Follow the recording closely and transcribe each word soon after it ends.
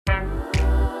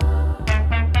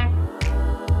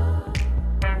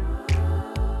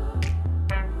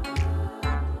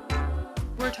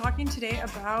talking today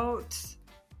about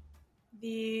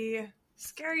the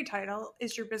scary title,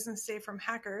 Is Your Business Safe from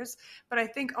Hackers? But I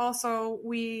think also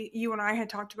you and I had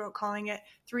talked about calling it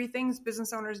 3 things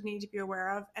business owners need to be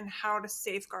aware of and how to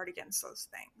safeguard against those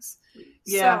things.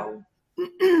 Yeah. So,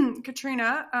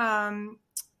 Caitriona,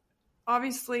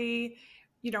 obviously,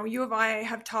 you and I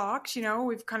have talked,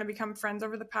 we've kind of become friends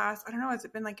over the past, I don't know, has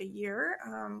it been like a year?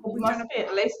 It must be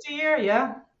at least a year,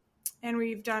 yeah. And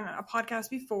we've done a podcast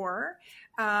before.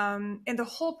 And the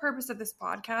whole purpose of this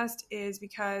podcast is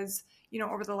because,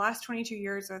 over the last 22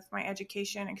 years with my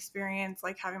education experience,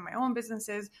 like having my own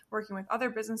businesses, working with other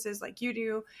businesses like you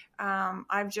do,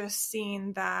 I've just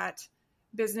seen that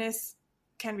business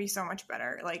can be so much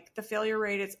better. Like the failure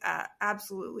rate is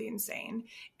absolutely insane.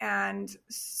 And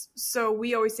so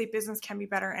we always say business can be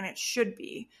better, and it should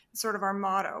be. It's sort of our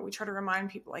motto. We try to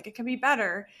remind people like it can be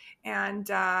better. And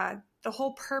the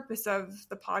whole purpose of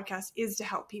the podcast is to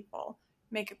help people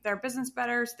make their business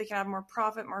better so they can have more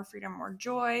profit, more freedom, more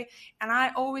joy. And I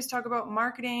always talk about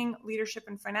marketing, leadership,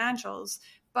 and financials,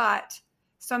 but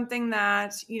something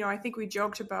that, I think we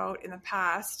joked about in the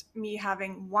past, me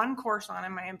having one course on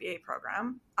in my MBA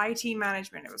program, IT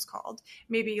management, it was called,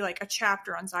 maybe like a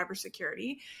chapter on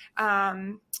cybersecurity.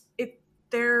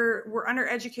 We're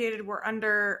undereducated, we're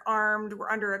underarmed, we're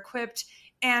under-equipped,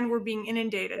 and we're being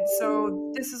inundated.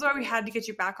 So this is why we had to get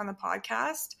you back on the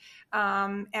podcast.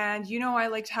 And I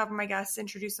like to have my guests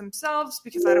introduce themselves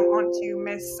because I don't want to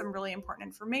miss some really important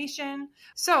information.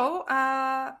 So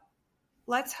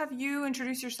let's have you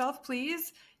introduce yourself,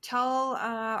 please. Tell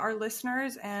our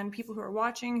listeners and people who are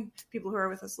watching, people who are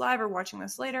with us live or watching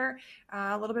this later,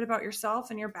 a little bit about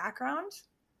yourself and your background.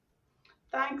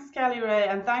 Thanks, Kelli-Rae,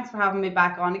 and thanks for having me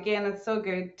back on again. It's so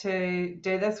good to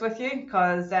do this with you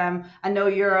because I know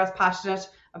you're as passionate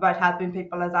about helping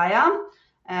people as I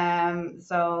am.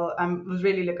 So I was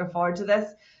really looking forward to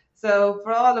this. So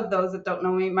for all of those that don't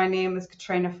know me, my name is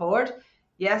Caitriona Forde.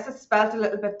 Yes, it's spelled a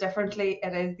little bit differently.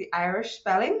 It is the Irish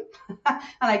spelling, and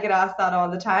I get asked that all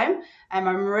the time. I'm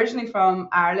originally from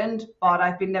Ireland, but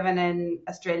I've been living in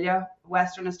Australia,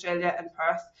 Western Australia in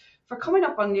Perth, for coming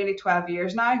up on nearly 12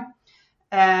 years now.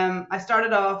 I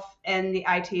started off in the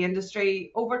IT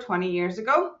industry over 20 years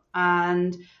ago,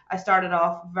 and I started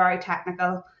off very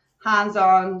technical,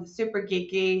 hands-on, super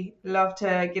geeky, loved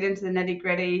to get into the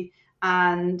nitty-gritty,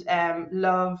 and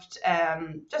loved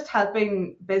just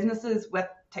helping businesses with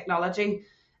technology.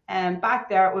 And back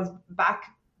there, it was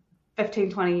back 15,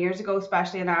 20 years ago,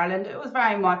 especially in Ireland, it was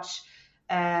very much,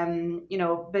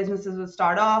 businesses would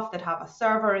start off, they'd have a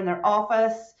server in their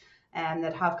office, and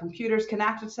they'd have computers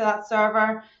connected to that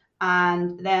server.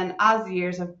 And then as the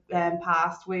years have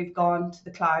passed, we've gone to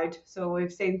the cloud. So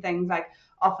we've seen things like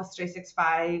Office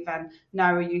 365, and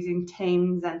now we're using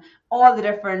Teams and all the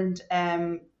different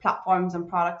platforms and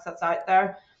products that's out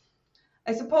there.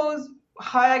 I suppose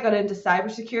how I got into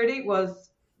cybersecurity was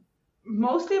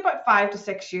mostly about 5 to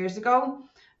 6 years ago.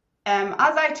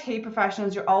 As IT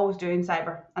professionals, you're always doing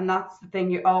cyber, and that's the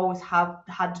thing. You always have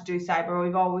had to do cyber.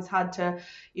 We've always had to,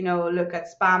 look at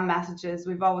spam messages.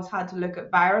 We've always had to look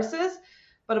at viruses.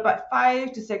 But about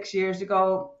 5 to 6 years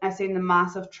ago, I seen the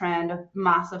massive trend of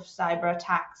massive cyber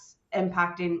attacks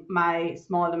impacting my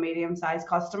small to medium-sized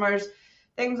customers.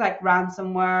 Things like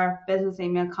ransomware, business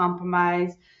email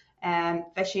compromise, and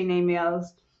phishing emails.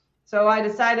 So I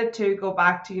decided to go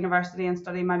back to university and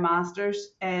study my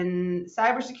master's in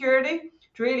cybersecurity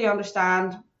to really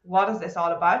understand what is this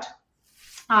all about.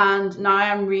 And now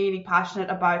I'm really passionate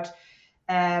about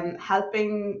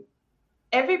helping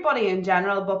everybody in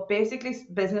general, but basically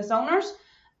business owners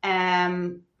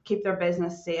keep their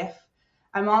business safe.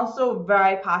 I'm also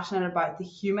very passionate about the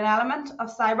human element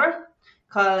of cyber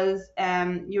because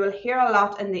you will hear a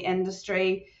lot in the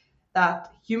industry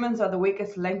that humans are the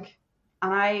weakest link.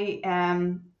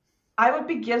 And I would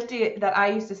be guilty that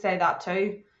I used to say that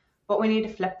too, but we need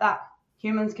to flip that.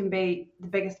 Humans can be the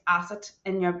biggest asset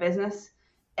in your business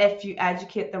if you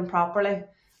educate them properly.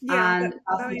 Yeah, and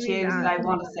that's the change that I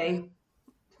want to see.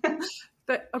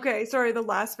 But okay, sorry, the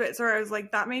last bit. Sorry, I was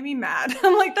like, that made me mad.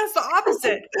 I'm like, that's the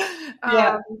opposite.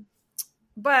 Yeah.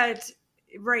 But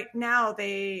right now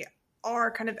they are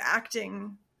kind of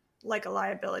acting like a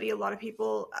liability. A lot of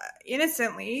people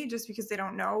innocently, just because they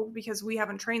don't know, because we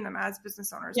haven't trained them as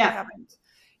business owners. Yeah. We haven't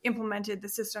implemented the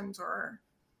systems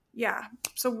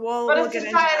so we'll get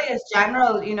society as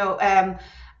general,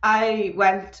 I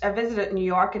visited New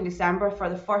York in December for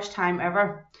the first time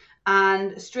ever,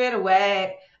 and straight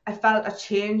away I felt a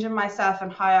change in myself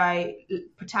and how I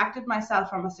protected myself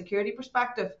from a security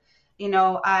perspective.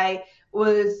 I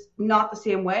was not the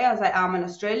same way as I am in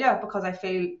Australia because I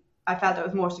feel I felt it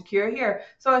was more secure here.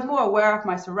 So I was more aware of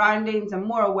my surroundings and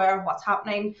more aware of what's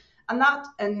happening. And that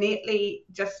innately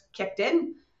just kicked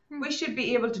in. We should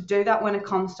be able to do that when it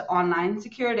comes to online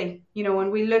security. You know,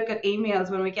 when we look at emails,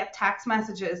 when we get text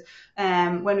messages,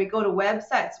 when we go to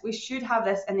websites, we should have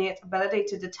this innate ability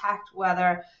to detect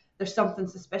whether there's something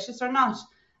suspicious or not.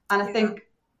 And I think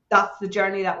that's the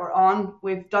journey that we're on.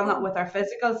 We've done that with our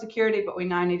physical security, but we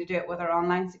now need to do it with our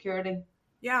online security.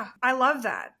 Yeah, I love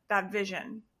that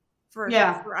vision for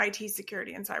IT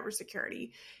security and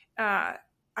cybersecurity.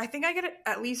 I think I get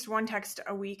at least one text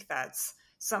a week that's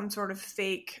some sort of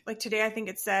fake. Like today, I think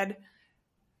it said,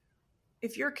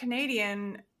 if you're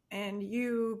Canadian and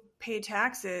you pay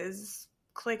taxes,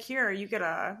 click here, you get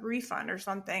a refund or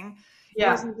something. Yeah.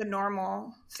 It wasn't the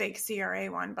normal fake CRA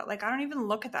one, but like I don't even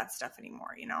look at that stuff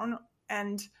anymore, you know?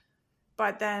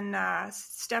 But then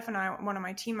Steph and I, one of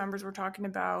my team members, were talking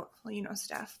about, well, you know,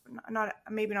 Steph,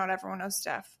 maybe not everyone knows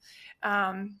Steph,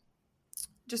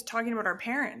 just talking about our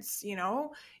parents, you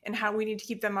know, and how we need to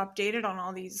keep them updated on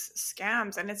all these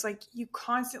scams. And it's like you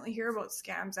constantly hear about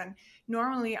scams. And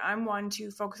normally I'm one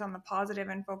to focus on the positive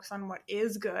and focus on what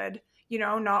is good, you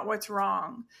know, not what's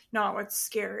wrong, not what's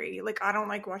scary. Like I don't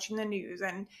like watching the news.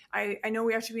 And I know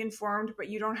we have to be informed, but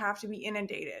you don't have to be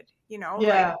inundated, you know?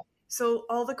 Yeah. Like, so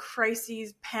all the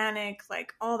crises, panic,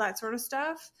 like all that sort of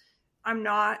stuff, I'm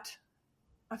not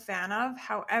a fan of.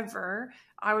 However,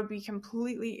 I would be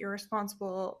completely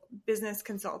irresponsible business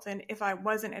consultant if I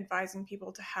wasn't advising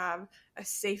people to have a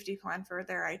safety plan for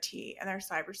their IT and their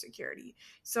cybersecurity.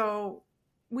 So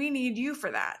we need you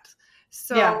for that.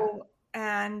 So,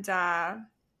 and I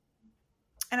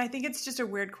think it's just a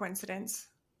weird coincidence.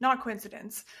 Not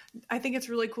coincidence. I think it's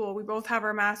really cool. We both have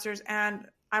our masters, and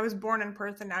I was born in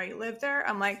Perth and now you live there.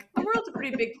 I'm like, the world's a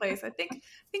pretty big place. I think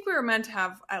we were meant to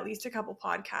have at least a couple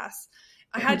podcasts.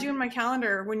 I had you in my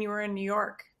calendar when you were in New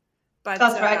York. But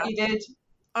that's right, you did.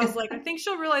 I was like, I think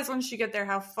she'll realize when she get there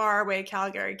how far away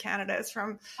Calgary, Canada is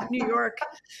from New York.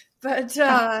 But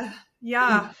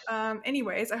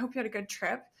anyways, I hope you had a good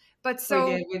trip. But so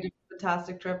we did a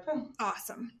fantastic trip.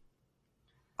 Awesome.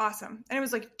 And it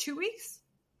was like 2 weeks?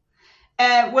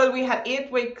 Well, we had 8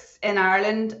 weeks in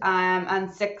Ireland and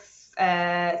six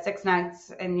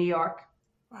nights in New York.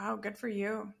 Wow, good for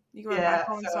you. You going back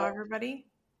home and saw everybody?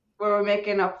 We were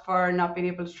making up for not being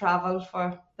able to travel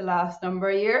for the last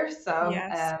number of years. So,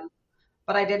 yes.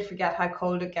 But I did forget how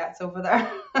cold it gets over there.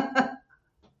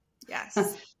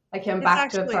 Yes. I came back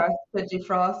to a Pidgey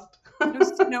frost. It was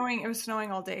snowing. It was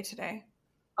snowing all day today.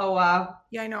 Oh, wow.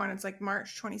 Yeah, I know. And it's like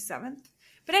March 27th.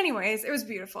 But anyways, it was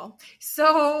beautiful.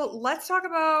 So let's talk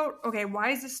about, okay,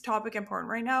 why is this topic important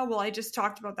right now? Well, I just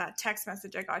talked about that text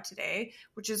message I got today,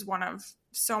 which is one of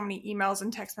so many emails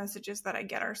and text messages that I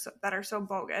get that are so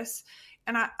bogus.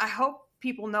 And I hope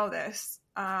people know this,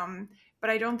 but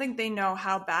I don't think they know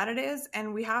how bad it is.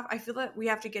 And I feel that we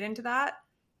have to get into that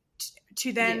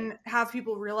to then have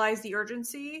people realize the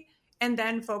urgency and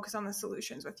then focus on the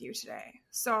solutions with you today.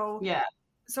 So yeah.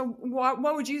 So what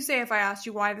would you say if I asked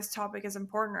you why this topic is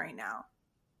important right now?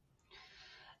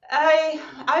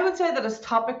 I would say that this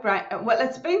topic, right? Well,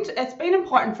 it's been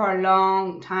important for a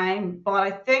long time, but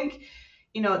I think,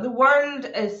 you know, the world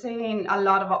is seeing a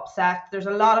lot of upset. There's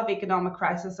a lot of economic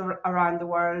crisis around the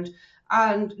world,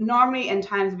 and normally in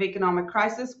times of economic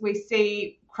crisis, we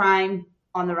see crime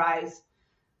on the rise.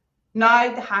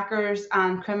 Now the hackers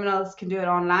and criminals can do it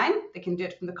online. They can do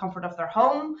it from the comfort of their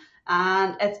home,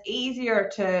 and it's easier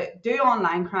to do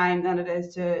online crime than it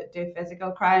is to do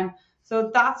physical crime.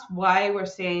 So that's why we're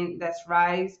seeing this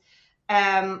rise.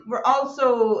 It's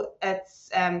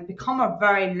become a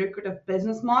very lucrative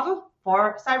business model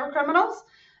for cyber criminals.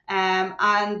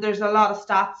 And there's a lot of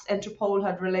stats. Interpol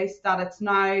had released that it's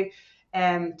now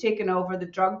taken over the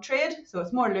drug trade. So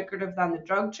it's more lucrative than the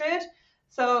drug trade.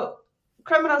 So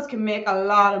criminals can make a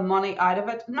lot of money out of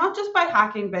it, not just by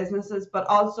hacking businesses, but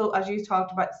also, as you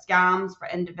talked about, scams for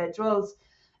individuals,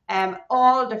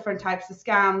 all different types of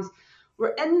scams.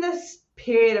 We're in this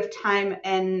period of time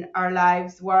in our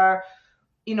lives where,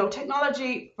 you know,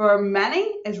 technology for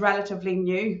many is relatively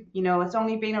new. You know, it's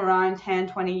only been around 10,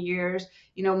 20 years.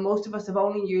 You know, most of us have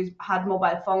only had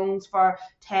mobile phones for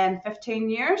 10, 15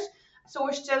 years. So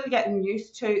we're still getting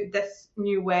used to this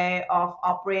new way of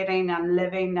operating and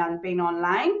living and being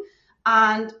online.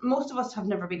 And most of us have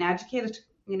never been educated.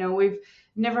 You know, we've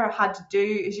never had to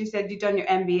do, as you said, you've done your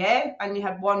MBA and you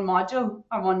had one module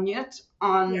or one unit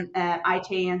on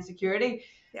IT and security.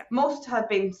 Yeah. Most have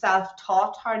been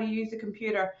self-taught how to use a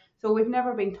computer. So we've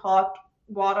never been taught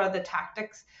what are the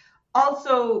tactics.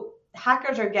 Also,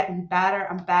 hackers are getting better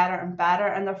and better and better,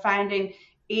 and they're finding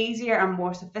easier and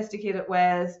more sophisticated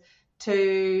ways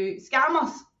to scam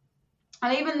us.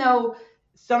 And even though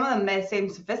some of them may seem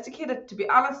sophisticated, to be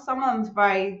honest, some of them's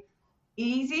very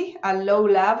easy and low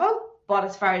level, but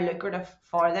it's very lucrative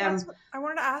for them. I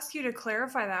wanted to ask you to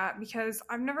clarify that, because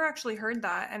I've never actually heard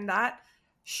that, and that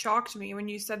shocked me when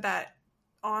you said that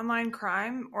online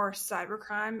crime or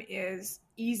cybercrime is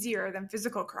easier than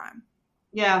physical crime.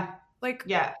 Yeah. Like,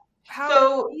 yeah.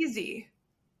 How easy?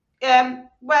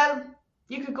 Well,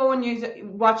 you could go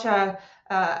and watch a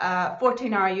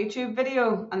 14-hour YouTube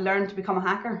video and learn to become a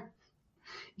hacker.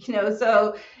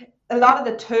 So a lot of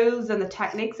the tools and the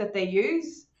techniques that they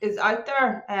use is out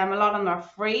there. A lot of them are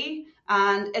free,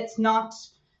 and it's not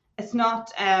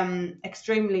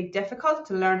extremely difficult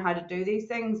to learn how to do these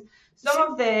things. Some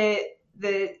of the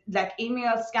like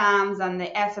email scams and the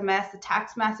SMS, the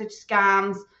text message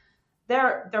scams,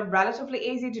 they're relatively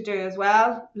easy to do as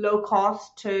well, low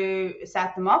cost to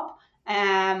set them up,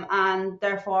 and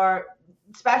therefore,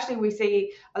 especially we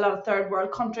see a lot of third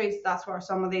world countries, that's where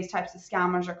some of these types of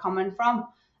scammers are coming from.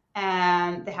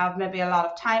 They have maybe a lot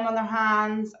of time on their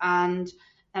hands, and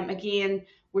again,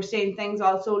 we're seeing things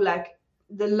also like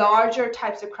the larger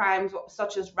types of crimes,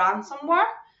 such as ransomware.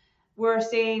 We're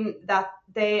seeing that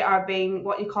they are being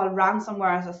what you call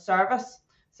ransomware as a service.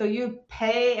 So you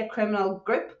pay a criminal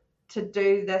group to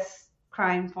do this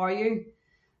crime for you.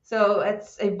 So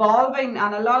it's evolving,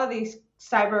 and a lot of these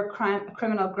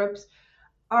criminal groups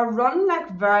are run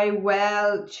like very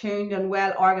well tuned and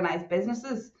well organized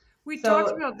businesses. We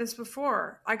talked about this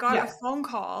before. I got a phone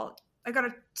call. I got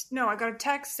a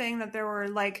text saying that there were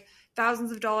like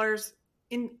thousands of dollars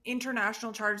in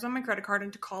international charges on my credit card,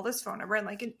 and to call this phone number. And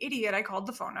like an idiot, I called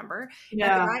the phone number.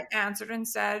 Yeah. And the guy answered and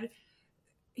said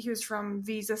he was from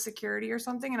Visa Security or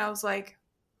something. And I was like,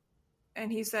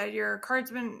 and he said, your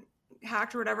card's been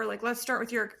hacked or whatever. Like, let's start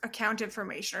with your account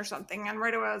information or something. And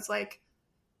right away I was like,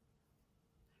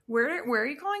 where are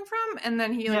you calling from? And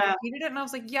then he repeated it, and I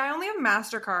was like, yeah, I only have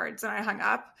MasterCards, and I hung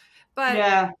up.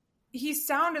 But he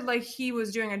sounded like he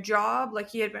was doing a job, like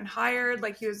he had been hired,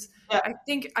 like he was. Yeah.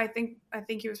 I think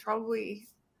he was probably,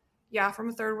 from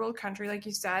a third world country, like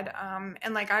you said.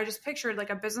 And like I just pictured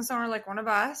like a business owner, like one of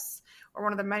us, or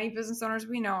one of the many business owners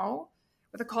we know,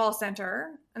 with a call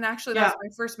center. And actually that was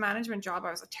my first management job.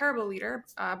 I was a terrible leader,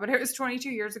 but it was 22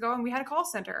 years ago, and we had a call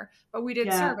center, but we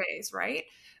did surveys, right?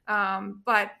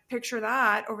 But picture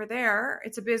that over there.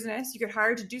 It's a business. You get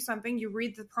hired to do something. You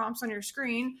read the prompts on your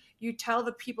screen. You tell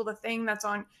the people the thing that's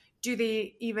on. Do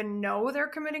they even know they're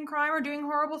committing crime or doing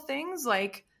horrible things?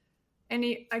 Like,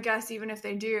 I guess even if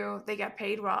they do, they get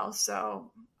paid well.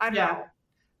 So I don't know.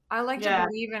 I like to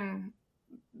believe in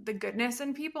the goodness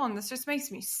in people, and this just makes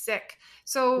me sick.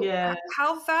 So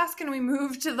how fast can we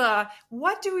move to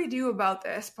what do we do about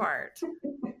this part?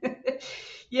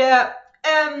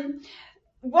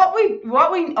 What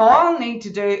we all need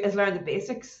to do is learn the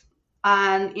basics,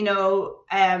 and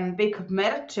be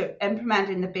committed to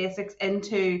implementing the basics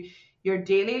into your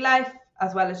daily life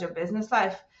as well as your business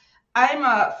life. I'm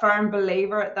a firm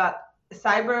believer that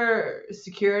cyber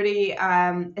security,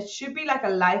 it should be like a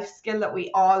life skill that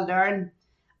we all learn,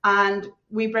 and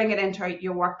we bring it into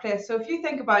your workplace. So if you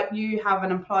think about, you have an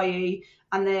employee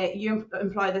and you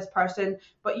employ this person,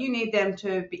 but you need them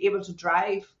to be able to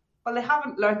drive. Well, they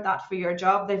haven't learned that for your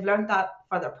job. They've learned that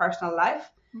for their personal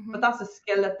life. Mm-hmm. But that's a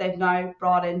skill that they've now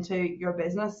brought into your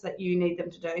business that you need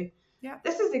them to do. Yeah.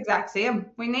 This is the exact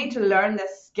same. We need to learn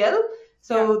this skill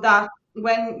so that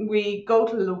when we go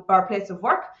to our place of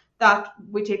work, that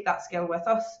we take that skill with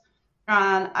us.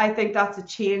 And I think that's a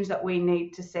change that we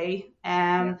need to see.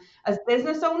 As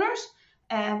business owners,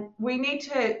 we need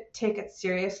to take it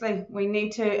seriously. We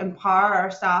need to empower our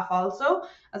staff also.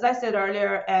 As I said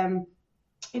earlier,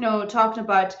 talking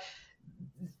about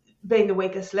being the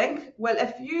weakest link. Well,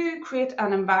 if you create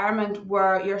an environment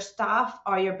where your staff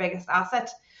are your biggest asset,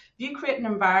 if you create an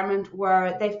environment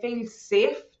where they feel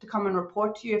safe to come and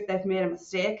report to you if they've made a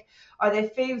mistake, or they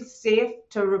feel safe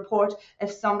to report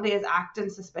if somebody is acting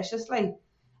suspiciously,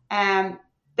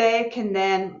 they can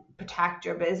then protect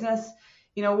your business.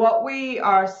 What we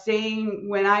are seeing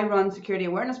when I run security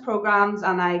awareness programs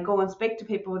and I go and speak to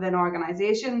people within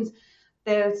organizations,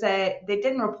 they'll say they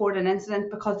didn't report an incident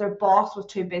because their boss was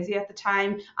too busy at the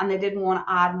time and they didn't want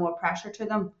to add more pressure to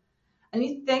them. And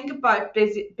you think about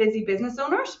busy business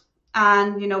owners,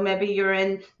 and maybe you're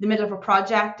in the middle of a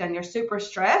project and you're super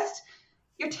stressed.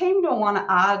 Your team don't want to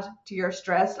add to your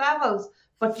stress levels,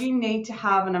 but you need to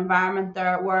have an environment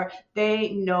there where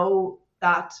they know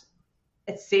that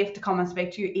it's safe to come and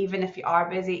speak to you, even if you are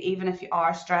busy, even if you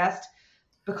are stressed,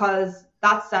 because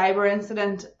that cyber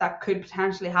incident that could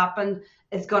potentially happen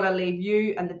is going to leave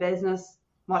you and the business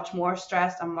much more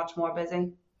stressed and much more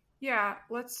busy. Yeah,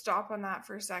 let's stop on that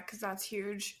for a sec because that's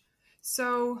huge.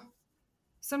 So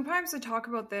sometimes I talk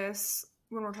about this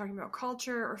when we're talking about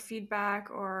culture or feedback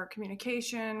or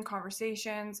communication,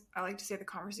 conversations. I like to say the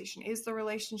conversation is the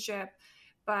relationship,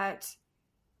 but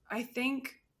I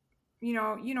think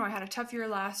I had a tough year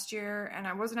last year and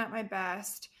I wasn't at my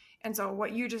best. And so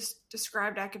what you just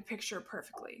described, I could picture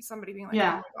perfectly. Somebody being like,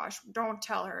 oh my gosh, don't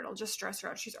tell her. It'll just stress her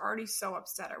out. She's already so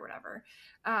upset or whatever.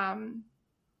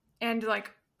 And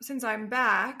like, since I'm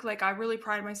back, like I really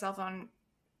pride myself on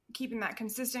keeping that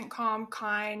consistent, calm,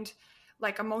 kind,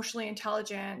 like emotionally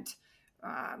intelligent,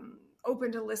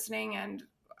 open to listening and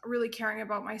really caring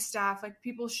about my staff. Like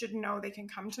people should know they can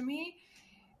come to me.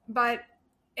 But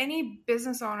any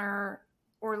business owner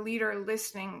or leader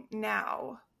listening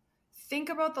now, think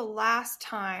about the last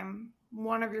time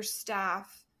one of your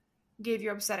staff gave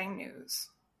you upsetting news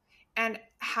and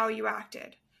how you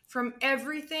acted. From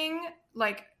everything,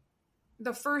 like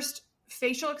the first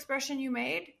facial expression you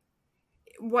made,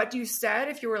 what you said,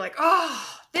 if you were like,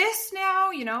 oh, this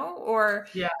now, or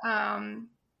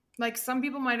like some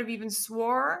people might have even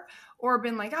swore or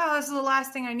been like, oh, this is the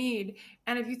last thing I need.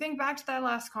 And if you think back to that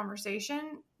last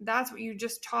conversation, that's what you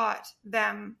just taught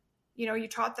them. You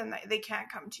taught them that they can't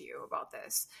come to you about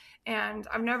this. And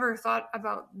I've never thought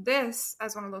about this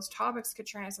as one of those topics,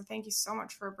 Caitriona. So thank you so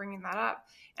much for bringing that up.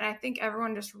 And I think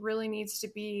everyone just really needs to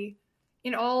be,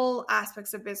 in all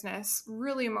aspects of business,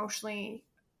 really emotionally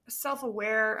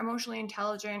self-aware, emotionally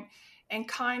intelligent, and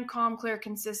kind, calm, clear,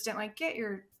 consistent. Like get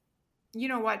your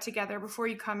together before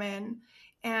you come in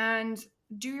and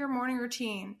do your morning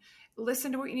routine.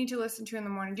 Listen to what you need to listen to in the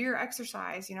morning. Do your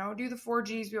exercise, do the 4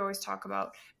 Gs we always talk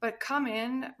about, but come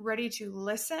in ready to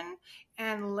listen.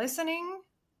 And listening,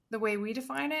 the way we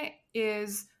define it,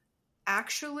 is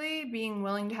actually being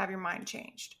willing to have your mind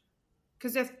changed.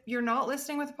 Because if you're not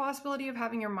listening with the possibility of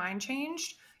having your mind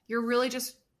changed, you're really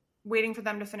just waiting for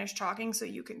them to finish talking so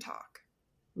you can talk.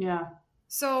 Yeah.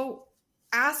 So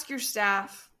ask your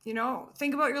staff,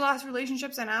 think about your last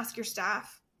relationships and ask your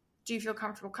staff, do you feel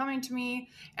comfortable coming to me?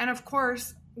 And of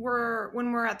course,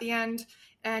 when we're at the end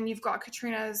and you've got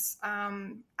Caitriona's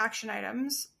action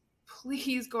items,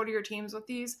 please go to your teams with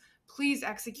these. Please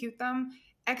execute them.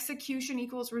 Execution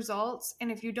equals results.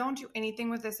 And if you don't do anything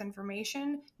with this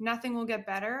information, nothing will get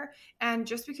better. And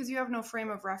just because you have no frame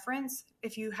of reference,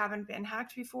 if you haven't been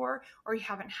hacked before, or you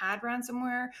haven't had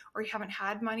ransomware, or you haven't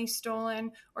had money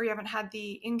stolen, or you haven't had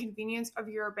the inconvenience of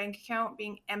your bank account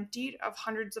being emptied of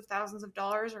hundreds of thousands of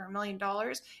dollars or $1 million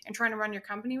and trying to run your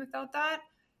company without that,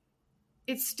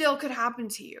 it still could happen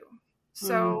to you.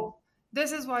 So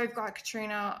this is why we've got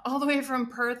Caitriona all the way from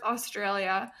Perth,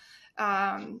 Australia.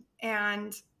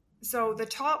 And so the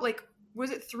top, was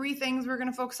it 3 things we're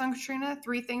going to focus on, Caitriona?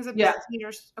 3 things that business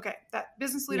leaders, that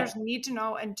business leaders need to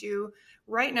know and do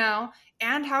right now,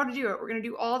 and how to do it. We're going to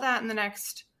do all that in the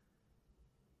next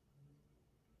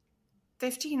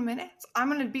 15 minutes. I'm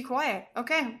going to be quiet.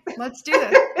 Okay, let's do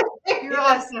this. You're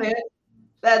awesome.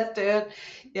 Let's do it.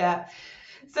 Yeah.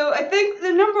 So I think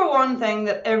the number one thing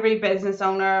that every business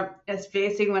owner is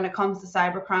facing when it comes to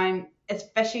cybercrime is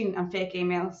phishing and fake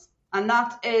emails. And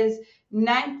that is,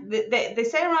 they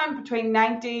say around between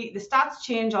 90, the stats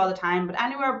change all the time, but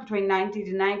anywhere between 90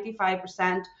 to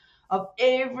 95% of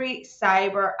every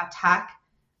cyber attack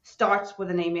starts with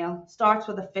an email, starts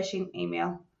with a phishing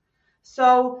email.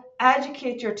 So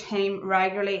educate your team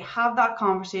regularly, have that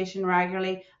conversation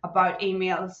regularly about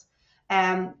emails.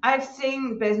 I've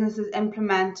seen businesses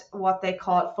implement what they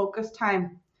call focus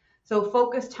time. So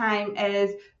focus time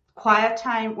is quiet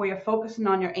time where you're focusing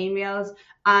on your emails,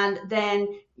 and then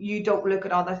you don't look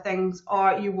at other things,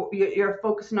 or you're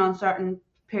focusing on certain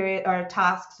period or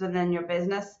tasks within your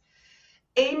business.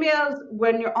 Emails,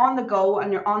 when you're on the go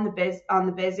and you're on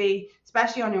the busy,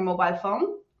 especially on your mobile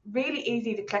phone, really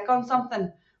easy to click on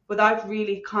something without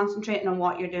really concentrating on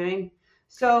what you're doing.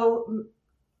 So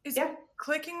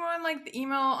clicking on the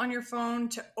email on your phone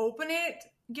to open it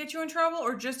get you in trouble,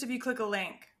 or just if you click a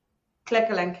link? Click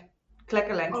a link.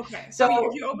 Okay. So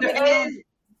if you open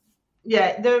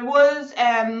there was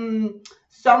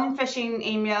some phishing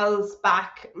emails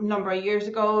back a number of years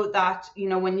ago that,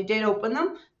 when you did open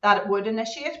them, that it would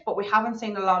initiate, but we haven't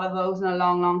seen a lot of those in a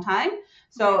long time.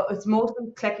 So it's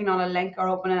mostly clicking on a link or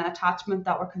opening an attachment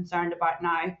that we're concerned about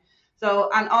now. So,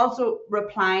 and also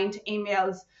replying to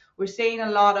emails. We're seeing a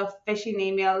lot of phishing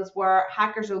emails where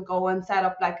hackers will go and set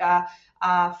up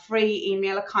a free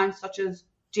email account such as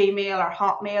Gmail or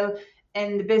Hotmail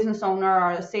in the business owner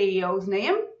or the CEO's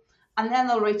name. And then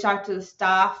they'll reach out to the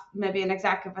staff, maybe an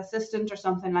executive assistant or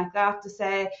something like that, to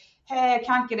say, hey, I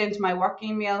can't get into my work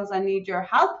emails, I need your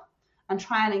help, and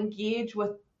try and engage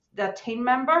with the team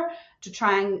member to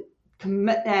try and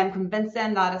convince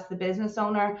them that it's the business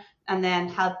owner, and then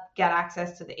help get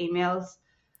access to the emails.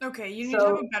 Okay, you need to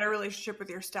have a better relationship with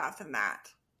your staff than that.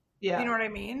 Yeah. You know what I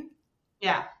mean?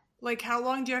 Yeah. Like, how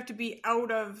long do you have to be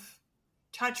out of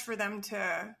touch for them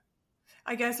to,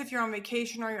 I guess if you're on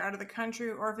vacation or you're out of the country,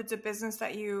 or if it's a business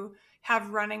that you have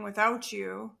running without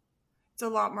you, it's a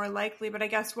lot more likely. But I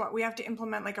guess we have to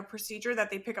implement like a procedure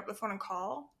that they pick up the phone and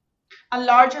call. And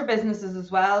larger businesses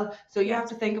as well. So you have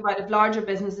to think about, if larger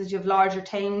businesses, you have larger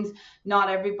teams, not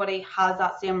everybody has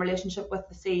that same relationship with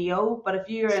the CEO. But if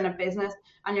you're in a business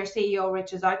and your CEO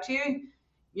reaches out to you,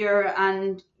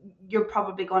 you're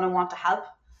probably going to want to help.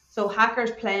 So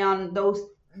hackers play on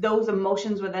those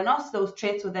emotions within us, those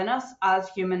traits within us as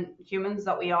humans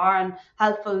that we are, and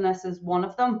helpfulness is one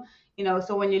of them.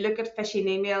 So when you look at phishing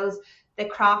emails, they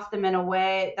craft them in a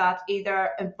way that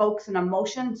either evokes an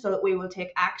emotion so that we will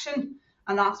take action.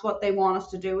 And that's what they want us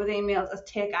to do with emails, is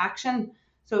take action.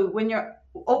 So when you're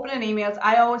opening emails,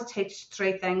 I always teach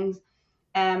 3 things.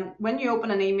 When you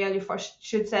open an email, you first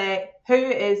should say, who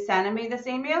is sending me this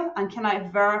email? And can I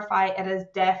verify it is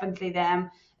definitely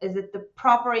them? Is it the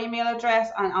proper email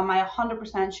address? And am I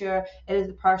 100% sure it is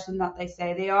the person that they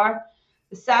say they are?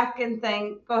 The second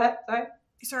thing, go ahead,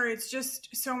 Sorry, it's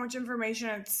just so much information.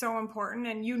 It's so important,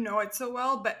 and you know it so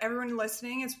well, but everyone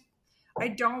listening I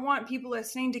don't want people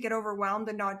listening to get overwhelmed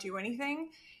and not do anything.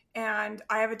 And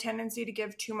I have a tendency to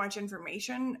give too much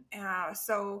information.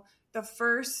 So the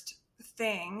first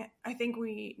thing I think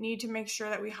we need to make sure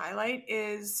that we highlight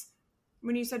is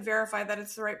when you said verify that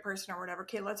it's the right person or whatever.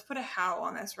 Okay, let's put a how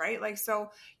on this, right? Like, so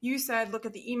you said, look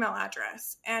at the email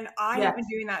address, and I have been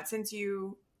doing that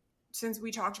since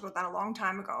we talked about that a long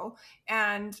time ago,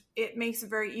 and it makes it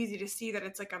very easy to see that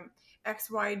it's like a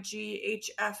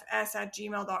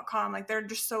xyghfs@gmail.com. Like, they're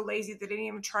just so lazy they didn't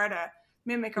even try to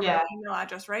mimic a real email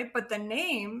address, right? But the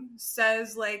name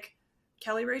says like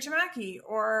Kelli-Rae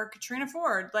or Caitriona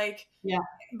Forde, like,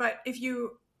 but if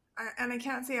you, and I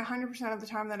can't say 100% of the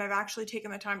time that I've actually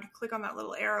taken the time to click on that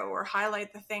little arrow or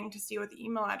highlight the thing to see what the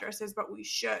email address is, but we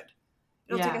should.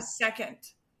 It'll take a second.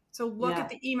 So look at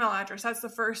the email address. That's the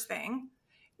first thing.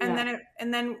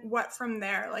 And then what from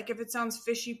there? Like, if it sounds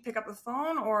fishy, pick up the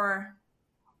phone, or?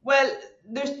 Well,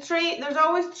 there's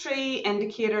always 3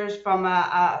 indicators from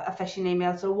a phishing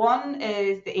email. So one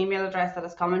is the email address that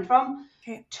it's coming from.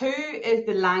 Okay. 2 is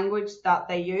the language that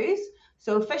they use.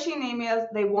 So phishing emails,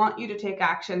 they want you to take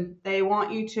action. They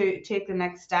want you to take the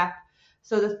next step.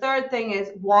 So the third thing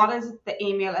is, what is it the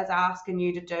email is asking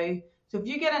you to do? So if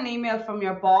you get an email from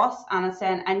your boss and it's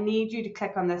saying, I need you to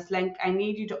click on this link, I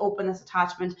need you to open this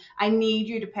attachment, I need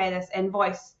you to pay this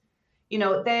invoice,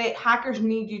 hackers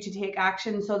need you to take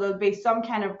action. So there'll be some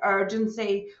kind of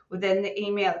urgency within the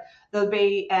email. There'll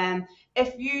be,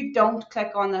 if you don't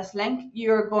click on this link,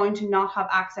 you're going to not have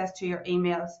access to your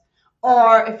emails.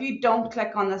 Or if you don't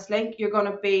click on this link, you're going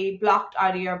to be blocked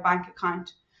out of your bank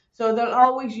account. So they'll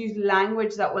always use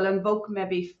language that will invoke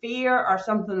maybe fear or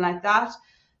something like that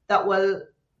will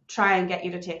try and get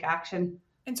you to take action.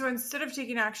 And so instead of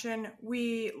taking action,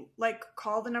 we like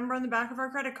call the number on the back of our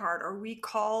credit card, or we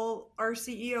call our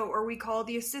CEO, or we call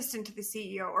the assistant to the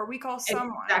CEO, or we call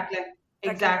someone.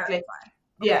 Exactly. Okay.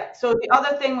 Yeah. So the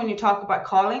other thing, when you talk about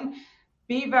calling,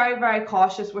 be very, very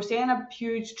cautious. We're seeing a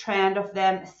huge trend of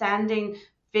them sending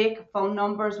fake phone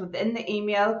numbers within the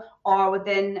email or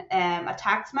within a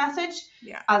text message.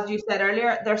 Yeah. As you said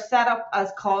earlier, they're set up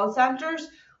as call centers.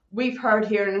 We've heard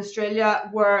here in Australia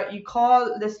where you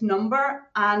call this number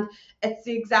and it's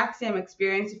the exact same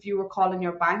experience if you were calling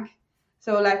your bank.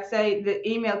 So like, say the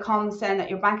email comes saying that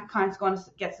your bank account is going to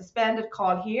get suspended,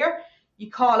 call here. You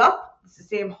call up, it's the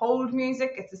same hold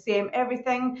music, it's the same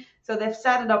everything. So they've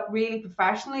set it up really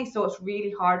professionally, so it's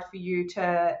really hard for you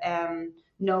to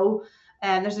know.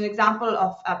 And there's an example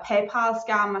of a PayPal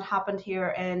scam that happened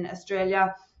here in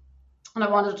Australia. And I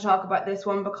wanted to talk about this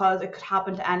one because it could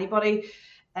happen to anybody.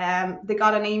 They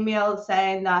got an email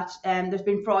saying that there's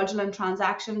been fraudulent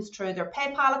transactions through their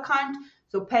PayPal account.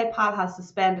 So PayPal has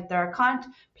suspended their account.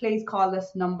 Please call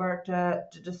this number to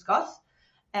discuss.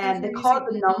 They called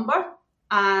the number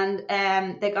and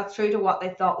they got through to what they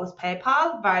thought was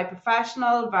PayPal. Very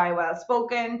professional, very well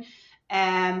spoken.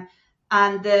 And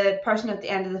the person at the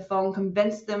end of the phone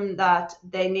convinced them that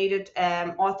they needed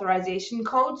authorization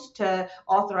codes to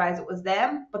authorize it was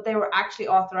them, but they were actually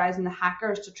authorizing the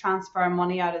hackers to transfer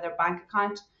money out of their bank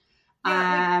account.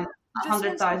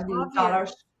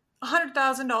 $100,000.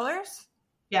 $100,000?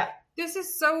 Yeah. This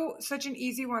is such an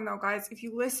easy one though, guys, if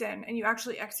you listen and you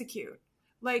actually execute.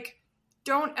 Like,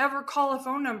 don't ever call a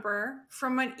phone number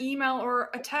from an email or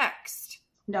a text.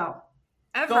 No.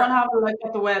 ever. Go and have a look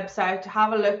at the website.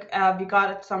 Have a look. You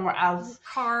got it somewhere else.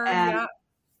 Card, Um,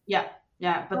 yeah.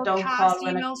 yeah, but Or don't past call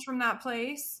when it. emails from that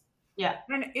place. Yeah,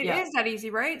 And it yeah, is that easy,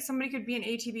 right? Somebody could be an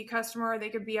ATB customer, they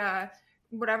could be a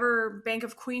whatever Bank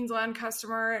of Queensland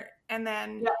customer, and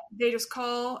then yeah, they just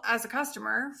call as a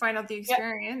customer, find out the yeah.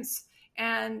 experience.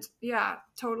 And yeah,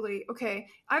 totally. Okay.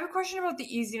 I have a question about the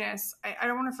easiness. I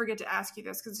don't want to forget to ask you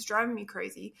this because it's driving me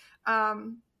crazy.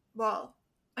 Well,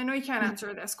 I know you can't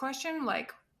answer this question,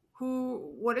 like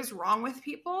what is wrong with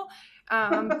people?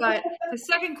 But the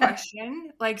second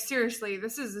question, like seriously,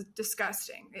 this is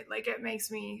disgusting. It makes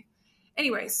me.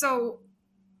 Anyway, so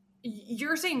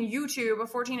you're saying YouTube, a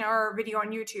 14-hour video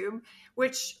on YouTube,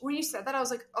 which when you said that, I was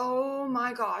like, oh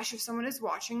my gosh, if someone is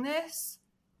watching this,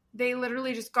 they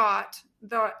literally just got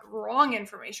the wrong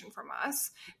information from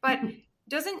us. But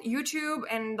doesn't YouTube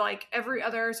and like every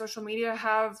other social media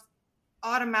have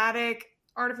automatic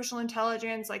artificial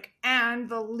intelligence, like, and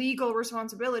the legal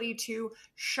responsibility to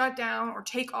shut down or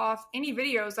take off any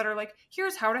videos that are like,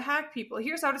 here's how to hack people,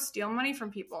 here's how to steal money from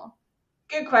people?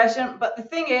 Good question. But the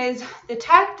thing is, the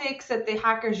tactics that the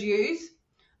hackers use,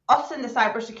 us in the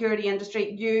cybersecurity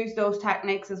industry use those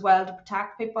techniques as well to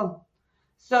protect people.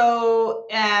 So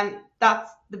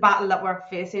that's the battle that we're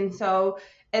facing. So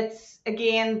it's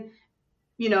again,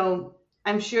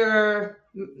 I'm sure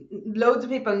loads of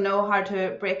people know how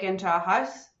to break into a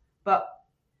house, but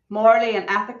morally and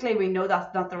ethically, we know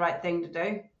that's not the right thing to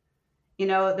do.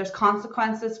 There's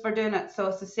consequences for doing it. So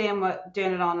it's the same with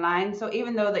doing it online. So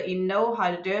even though that you know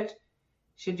how to do it,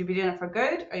 should you be doing it for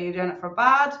good? Or are you doing it for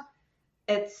bad?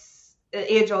 It's an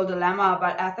age-old dilemma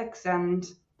about ethics and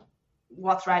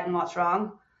what's right and what's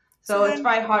wrong. So it's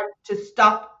very hard to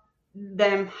stop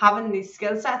them having these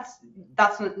skill sets.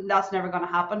 That's never going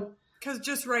to happen. Because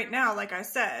just right now, like I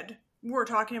said, we're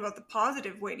talking about the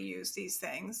positive way to use these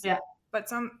things. Yeah. But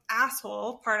some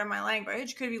asshole, part of my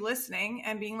language, could be listening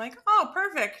and being like, oh,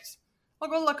 perfect. I'll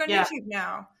go look on YouTube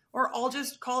now. Or I'll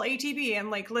just call ATB and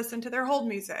like listen to their hold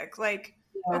music. Like,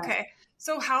 okay.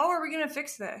 So how are we going to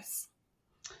fix this?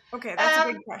 Okay, that's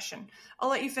a big question. I'll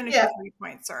let you finish your 3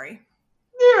 points. Sorry.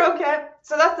 You're okay.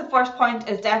 So that's the first point,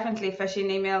 is definitely phishing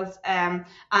emails. And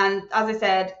as I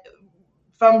said,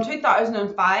 from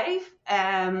 2005,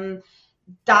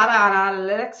 data and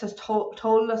analytics has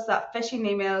told us that phishing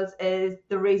emails is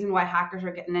the reason why hackers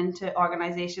are getting into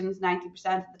organizations 90%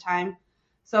 of the time.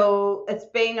 So it's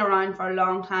been around for a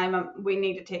long time, and we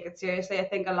need to take it seriously. I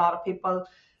think a lot of people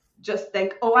just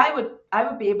think, oh, I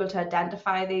would be able to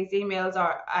identify these emails,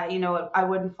 or I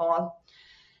wouldn't fall.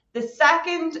 The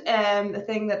second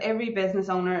thing that every business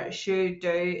owner should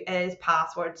do is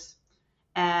passwords.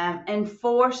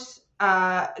 Enforce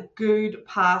a good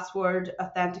password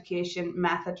authentication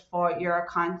method for your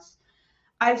accounts.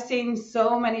 I've seen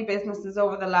so many businesses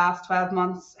over the last 12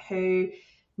 months who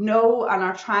know and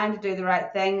are trying to do the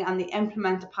right thing, and they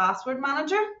implement a password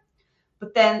manager,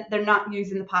 but then they're not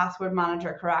using the password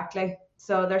manager correctly.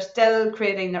 So they're still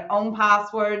creating their own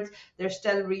passwords. They're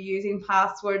still reusing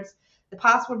passwords. The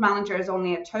password manager is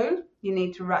only a tool. You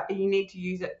need to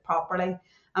use it properly.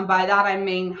 And by that, I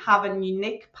mean having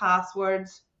unique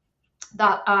passwords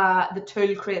that the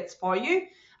tool creates for you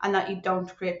and that you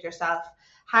don't create yourself.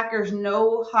 Hackers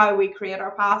know how we create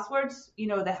our passwords. They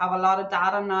have a lot of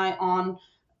data now on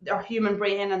our human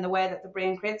brain and the way that the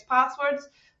brain creates passwords.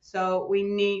 So we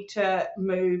need to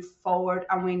move forward,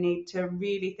 and we need to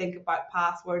really think about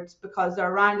passwords, because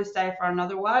they're around to stay for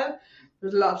another while.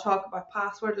 There's a lot of talk about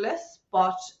password lists,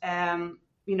 but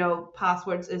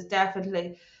passwords is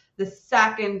definitely the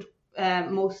second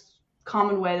most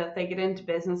common way that they get into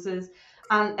businesses.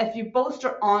 And if you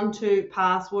bolster onto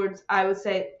passwords, I would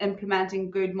say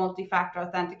implementing good multi-factor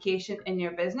authentication in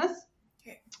your business.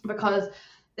 Okay. Because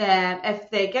if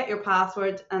they get your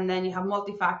password and then you have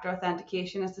multi-factor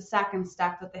authentication, it's the second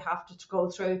step that they have to go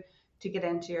through to get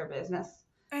into your business.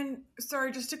 And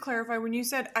sorry, just to clarify, when you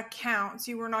said accounts,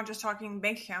 you were not just talking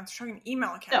bank accounts, you're talking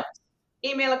email accounts. No,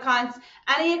 email accounts,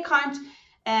 any account,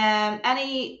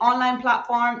 any online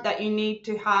platform that you need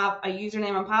to have a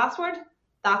username and password,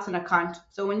 that's an account.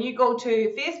 So when you go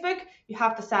to Facebook, you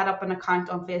have to set up an account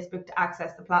on Facebook to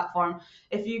access the platform.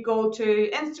 If you go to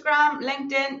Instagram,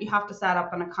 LinkedIn, you have to set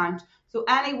up an account. So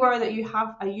anywhere that you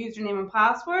have a username and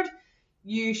password,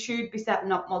 you should be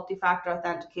setting up multi-factor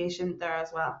authentication there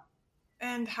as well.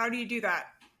 And how do you do that?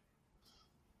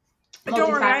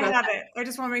 Don't worry, I have it. I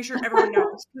just want to make sure everyone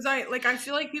knows, because I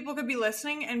feel like people could be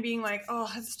listening and being like, oh,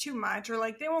 that's too much, or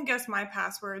like they won't guess my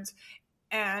passwords.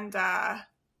 And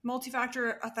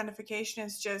multi-factor authentication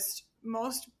is just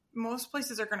most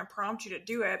places are going to prompt you to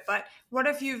do it. But what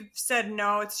if you've said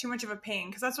no, it's too much of a pain?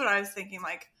 Because that's what I was thinking.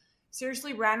 Like,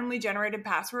 seriously randomly generated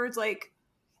passwords, like,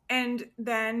 and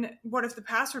then what if the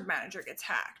password manager gets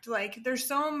hacked? Like, there's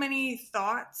so many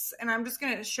thoughts, and I'm just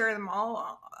going to share them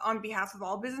all on behalf of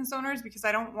all business owners because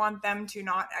I don't want them to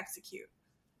not execute.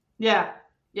 Yeah,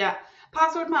 yeah.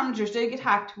 Password managers do get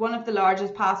hacked. One of the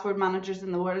largest password managers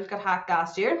in the world got hacked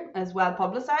last year, as well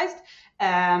publicized.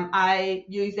 I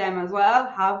use them as well,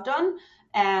 have done.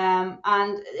 And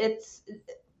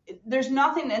there's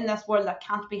nothing in this world that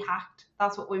can't be hacked.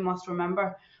 That's what we must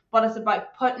remember. But it's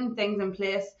about putting things in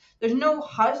place. There's no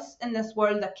house in this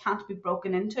world that can't be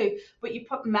broken into, but you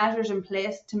put measures in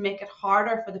place to make it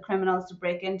harder for the criminals to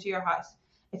break into your house.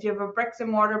 If you have a bricks and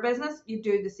mortar business, you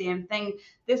do the same thing.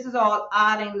 This is all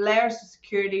adding layers of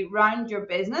security around your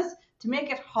business to make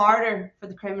it harder for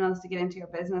the criminals to get into your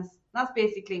business. That's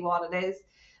basically what it is.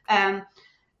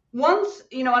 Once,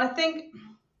 and I think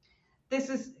this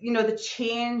is, the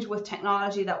change with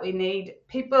technology that we need.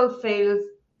 People feel,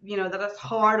 that it's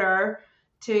harder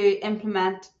to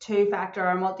implement two-factor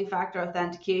or multi-factor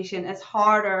authentication. It's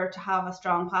harder to have a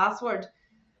strong password.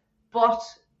 But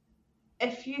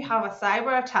if you have a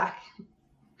cyber attack,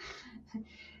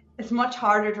 it's much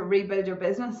harder to rebuild your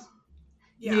business.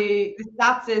 Yeah.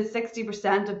 That says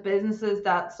 60% of businesses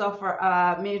that suffer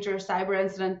a major cyber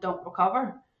incident don't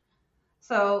recover.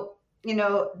 So,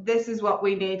 this is what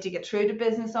we need to get through to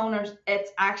business owners.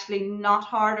 It's actually not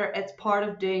harder. It's part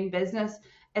of doing business.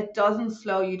 It doesn't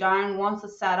slow you down. Once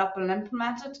it's set up and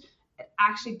implemented, it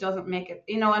actually doesn't make it,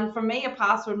 and for me, a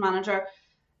password manager,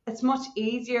 it's much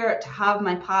easier to have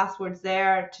my passwords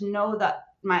there, to know that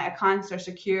my accounts are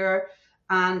secure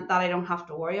and that I don't have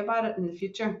to worry about it in the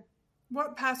future.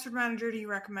 What password manager do you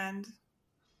recommend?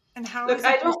 And how is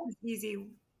it easy?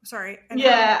 Sorry.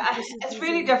 It's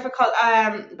really difficult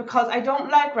because I don't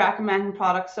like recommending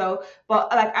products.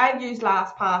 But I've used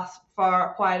LastPass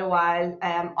for quite a while.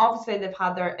 Obviously they've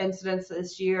had their incidents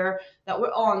this year that we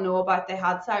all know about. They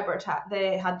had cyber attack.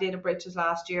 They had data breaches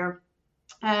last year.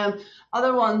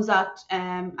 Other ones that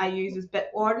I use is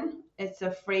Bitwarden. It's a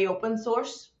free open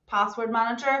source password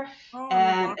manager. Oh, on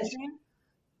the blockchain?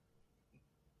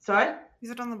 Sorry? Is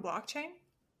it on the blockchain?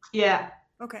 Yeah.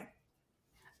 Okay.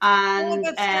 And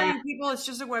that's scaring people. It's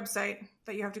just a website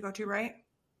that you have to go to, right?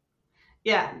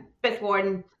 Yeah,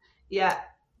 Bitwarden. Yeah.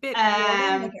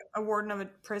 Bitwarden, like a warden of a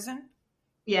prison?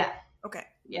 Yeah. Okay.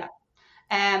 Yeah.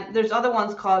 There's other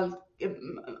ones called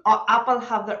Apple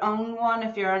have their own one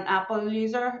if you're an Apple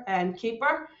user and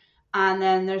Keeper, and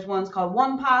then there's ones called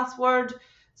 1Password.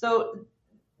 So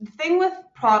the thing with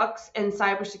products in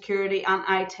cybersecurity and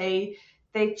IT,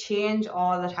 they change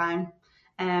all the time.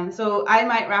 So I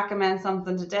might recommend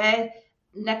something today,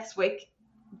 next week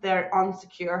they're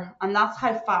unsecure, and that's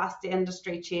how fast the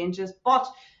industry changes. But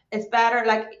it's better.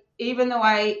 Even though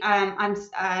LastPass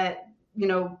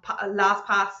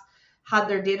had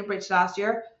their data breach last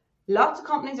year, lots of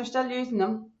companies are still using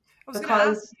them. I was going to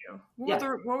ask you,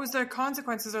 what was the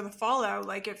consequences or the fallout?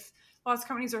 Like, if lots of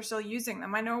companies are still using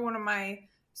them? I know one of my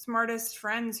smartest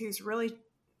friends who's really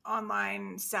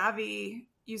online savvy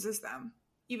uses them,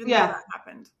 even though that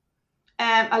happened.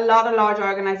 A lot of large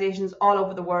organizations all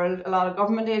over the world, a lot of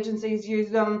government agencies use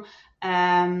them.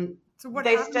 So what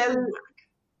happened?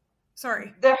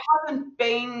 Sorry. There haven't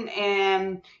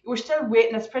been, we're still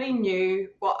waiting. It's pretty new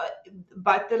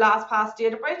about the LastPass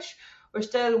data breach. We're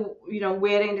still,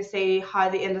 waiting to see how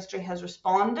the industry has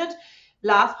responded.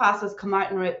 LastPass has come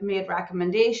out and made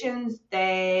recommendations.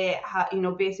 They have,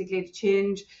 basically to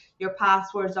change your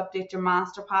passwords, update your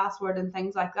master password and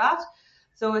things like that.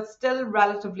 So it's still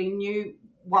relatively new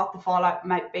what the fallout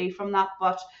might be from that,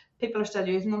 but people are still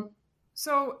using them.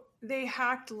 So they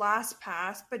hacked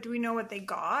LastPass, but do we know what they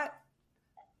got?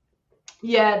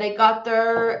 Yeah, they got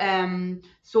their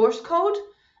source code,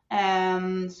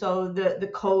 so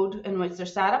the code in which they're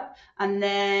set up, and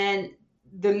then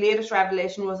the latest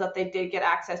revelation was that they did get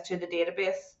access to the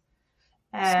database.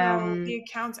 So the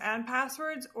accounts and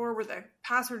passwords, or were the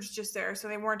passwords just there so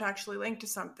they weren't actually linked to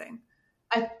something?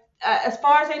 As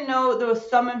far as I know, there was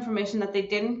some information that they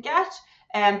didn't get,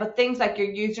 but things like your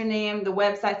username, the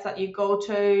websites that you go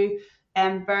to,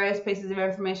 various pieces of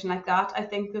information like that, I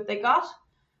think that they got.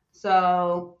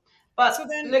 So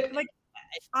then, look,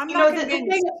 I'm not the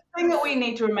thing that we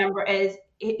need to remember is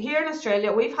here in Australia,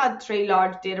 we've had 3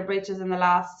 large data breaches in the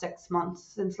last 6 months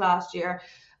since last year.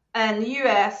 And the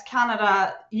US,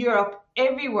 Canada, Europe,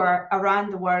 everywhere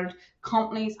around the world,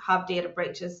 companies have data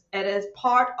breaches. It is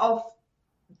part of,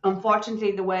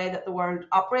 unfortunately, the way that the world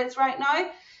operates right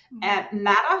now.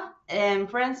 Meta,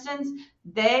 for instance,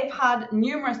 they've had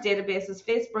numerous databases.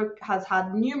 Facebook has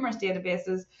had numerous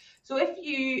databases. So if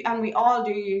you, and we all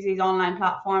do use these online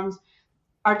platforms,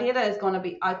 our data is going to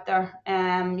be out there.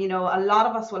 A lot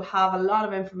of us will have a lot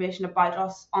of information about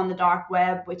us on the dark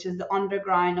web, which is the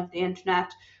underground of the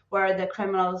internet, where the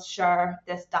criminals share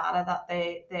this data that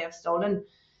they have stolen.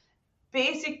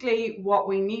 Basically, what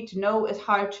we need to know is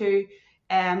how to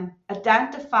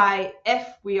identify if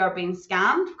we are being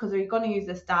scammed, because they're going to use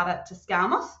this data to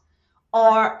scam us,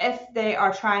 or if they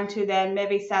are trying to then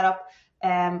maybe set up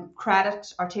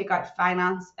credit or take out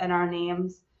finance in our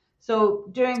names. So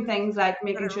doing things like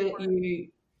making sure that you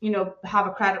have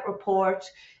a credit report,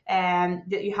 and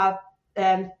that you have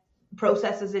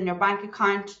processes in your bank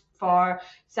account for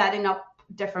setting up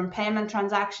different payment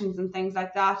transactions and things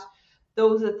like that.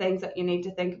 Those are the things that you need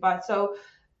to think about. So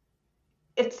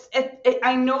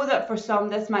I know that for some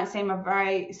this might seem a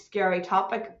very scary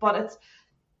topic, but it's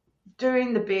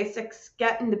doing the basics,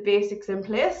 getting the basics in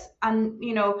place, and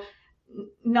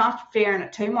not fearing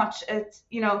it too much. It's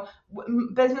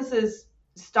businesses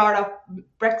start up,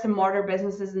 bricks and mortar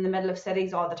businesses in the middle of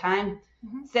cities all the time.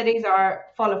 Mm-hmm. Cities are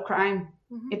full of crime.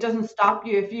 Mm-hmm. It doesn't stop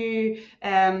you if you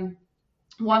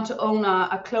want to own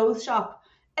a clothes shop.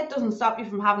 It doesn't stop you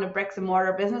from having a bricks and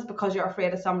mortar business because you're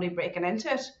afraid of somebody breaking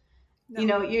into it.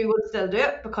 No. You would still do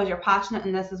it because you're passionate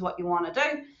and this is what you want to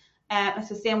do. It's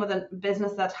the same with a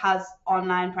business that has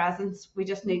online presence. We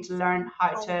just need to learn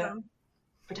how to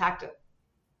protect it.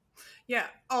 Yeah,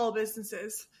 all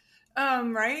businesses.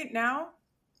 Right now,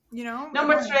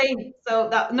 Number 3. So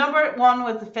that number 1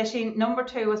 was the phishing. Number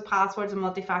 2 was passwords and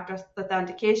multi-factor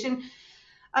authentication.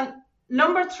 And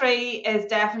number 3 is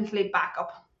definitely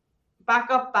backup.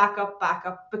 Backup,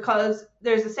 because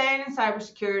there's a saying in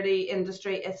cybersecurity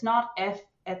industry, it's not if,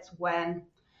 it's when.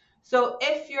 So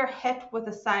if you're hit with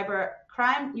a cyber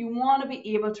crime, you want to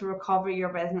be able to recover your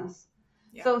business.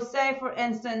 Yeah. So say, for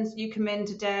instance, you come in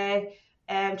today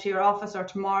to your office, or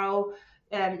tomorrow,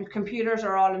 your computers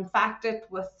are all infected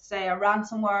with, say, a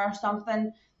ransomware or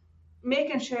something,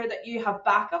 making sure that you have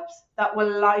backups that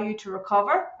will allow you to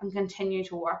recover and continue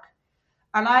to work.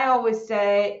 And I always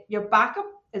say your backup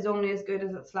is only as good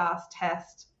as its last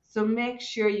test. So make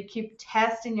sure you keep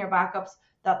testing your backups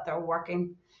that they're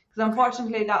working. Because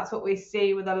unfortunately, that's what we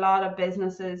see with a lot of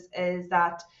businesses, is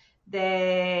that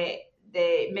they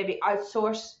maybe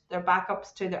outsource their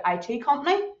backups to their IT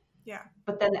company. Yeah.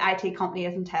 But then the IT company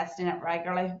isn't testing it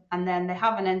regularly, and then they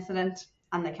have an incident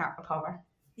and they can't recover.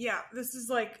 Yeah, this is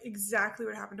like exactly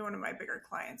what happened to one of my bigger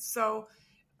clients. So,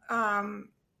 and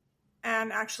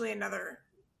actually another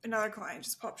client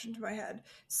just popped into my head.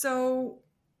 So,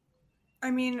 I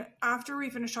mean, after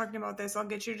we finish talking about this, I'll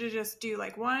get you to just do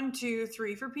like 1, 2,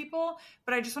 3 for people.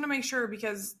 But I just want to make sure,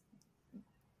 because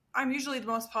I'm usually the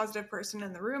most positive person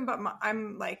in the room, but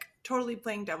I'm like totally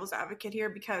playing devil's advocate here,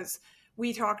 because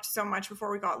we talked so much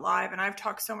before we got live, and I've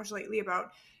talked so much lately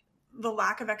about the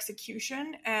lack of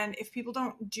execution. And if people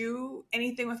don't do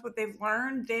anything with what they've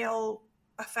learned, they'll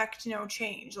affect no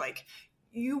change. Like,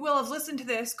 you will have listened to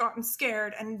this, gotten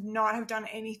scared, and not have done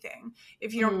anything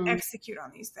if you don't execute on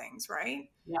these things, right?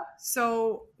 Yeah.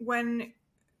 So when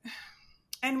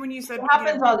you said... It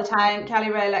happens all the time,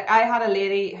 Kelli-Rae. Like, I had a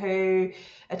lady who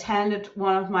attended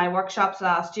one of my workshops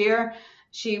last year.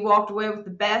 She walked away with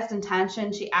the best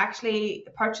intention. She actually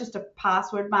purchased a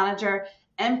password manager,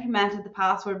 implemented the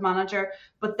password manager,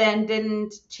 but then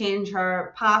didn't change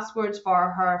her passwords for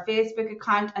her Facebook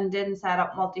account and didn't set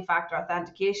up multi-factor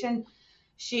authentication.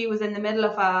 She was in the middle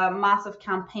of a massive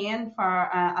campaign for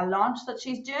a launch that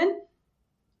she's doing.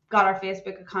 Got her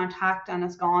Facebook account hacked and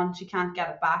it's gone. She can't get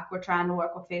it back. We're trying to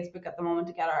work with Facebook at the moment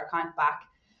to get her account back.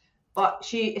 But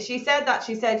she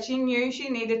said she knew she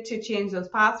needed to change those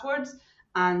passwords,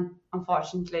 and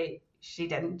unfortunately she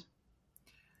didn't.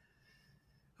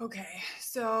 Okay,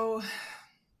 so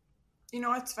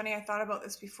what's funny? I thought about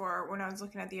this before when I was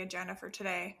looking at the agenda for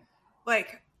today.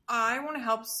 Like, I want to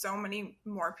help so many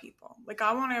more people. Like,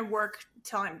 I want to work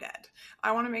till I'm dead.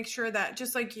 I want to make sure that,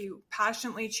 just like you,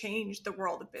 passionately change the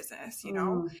world of business,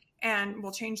 and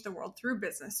we'll change the world through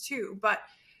business too. But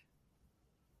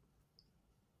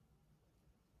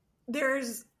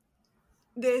there's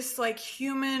this like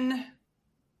human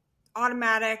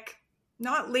automatic,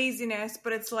 not laziness,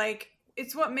 but it's like,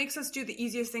 it's what makes us do the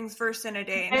easiest things first in a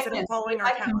day instead of following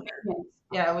our calendar.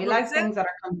 Yeah, we like things that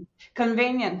are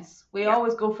convenience. We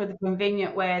always go for the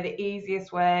convenient way, the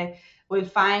easiest way. We'll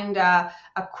find a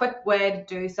quick way to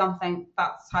do something.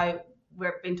 That's how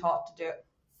we're being taught to do it.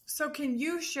 So can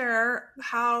you share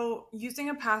how using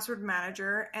a password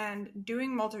manager and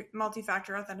doing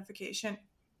multi-factor authentication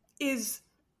is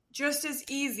just as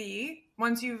easy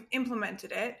once you've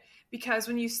implemented it? Because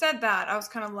when you said that, I was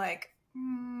kind of like,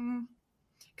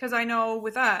 because I know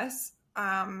with us,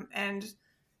 and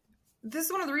this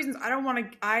is one of the reasons I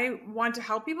want to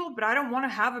help people, but I don't want to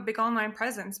have a big online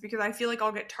presence because I feel like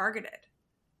I'll get targeted.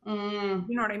 You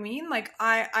know what I mean? Like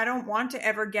I don't want to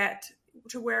ever get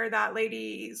to where that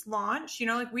lady's launch, you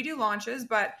know, like we do launches,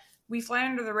 but we fly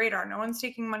under the radar. No one's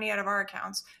taking money out of our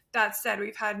accounts. That said,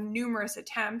 we've had numerous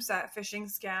attempts at phishing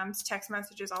scams, text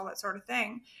messages, all that sort of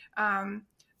thing.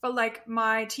 But like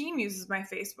my team uses my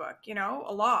Facebook, you know,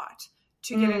 a lot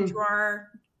to get into our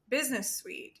business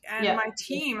suite. And my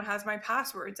team has my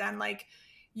passwords, and like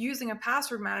using a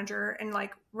password manager and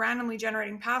like randomly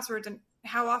generating passwords, and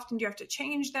how often do you have to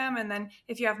change them? And then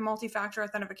if you have multi-factor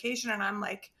authentication, and I'm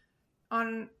like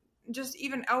on just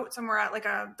even out somewhere at like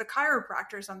the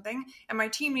chiropractor or something, and my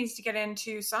team needs to get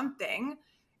into something,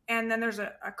 and then there's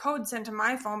a code sent to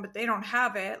my phone, but they don't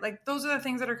have it. Like those are the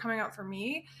things that are coming up for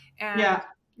me. And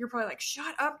you're probably like,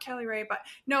 shut up, Kelli-Rae. But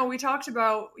no, we talked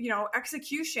about, you know,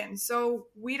 execution. So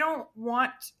we don't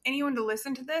want anyone to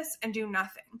listen to this and do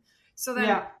nothing. So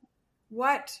then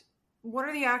what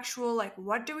are the actual, like,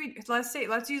 what do we, let's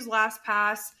use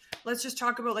LastPass. Let's just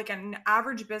talk about like an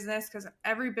average business, because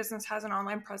every business has an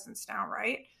online presence now,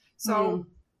 right? So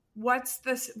what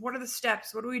are the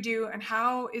steps? What do we do? And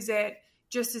how is it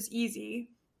just as easy?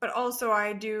 But also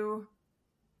I do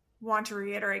want to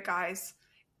reiterate, guys,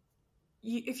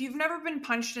 if you've never been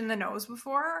punched in the nose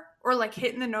before, or like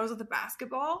hit in the nose with a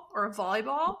basketball or a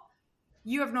volleyball,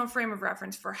 you have no frame of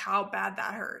reference for how bad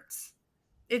that hurts.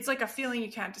 It's like a feeling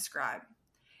you can't describe.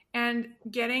 And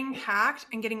getting hacked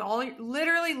and getting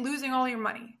literally losing all your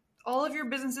money, all of your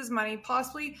business's money,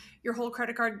 possibly your whole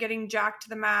credit card getting jacked to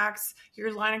the max,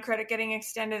 your line of credit getting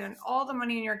extended, and all the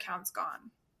money in your account's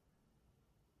gone.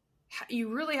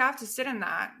 You really have to sit in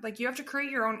that. Like, you have to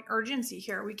create your own urgency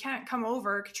here. We can't come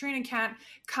over. Caitriona can't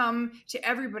come to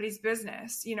everybody's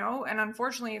business, you know? And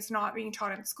unfortunately, it's not being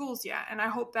taught in schools yet. And I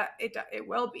hope that it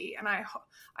will be. And I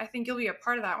think you'll be a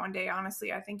part of that one day.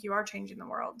 Honestly, I think you are changing the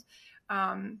world.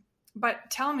 But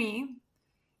tell me,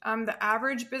 I'm the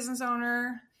average business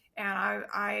owner, and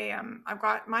I've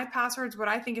got my passwords, what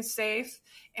I think is safe.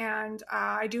 And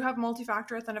I do have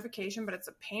multi-factor authentication, but it's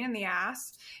a pain in the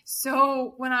ass.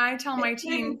 So when I tell my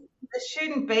team, it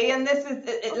shouldn't be, and this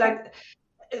is like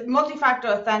multi-factor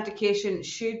authentication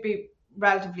should be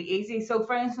relatively easy. So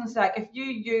for instance, like if you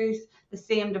use the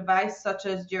same device, such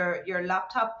as your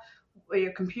laptop or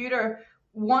your computer,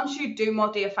 once you do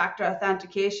multi-factor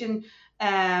authentication,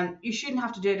 you shouldn't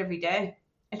have to do it every day.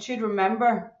 It should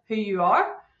remember who you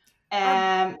are.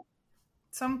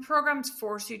 Some programs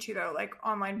force you to, though, like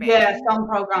online banking. Yeah, some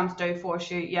programs do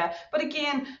force you. Yeah, but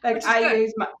again, like I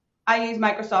use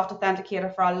Microsoft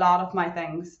Authenticator for a lot of my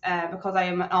things because I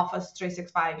am an Office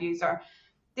 365 user.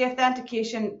 The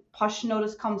authentication push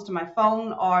notice comes to my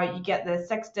phone, or you get the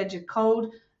 6-digit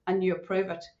code and you approve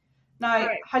it. Now,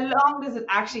 How long does it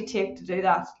actually take to do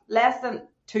that? Less than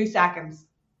 2 seconds.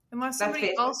 Unless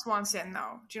somebody else wants in,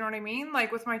 though. Do you know what I mean?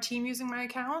 Like with my team using my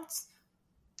accounts?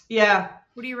 Yeah.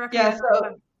 What do you recommend?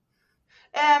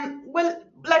 Well,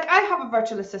 like I have a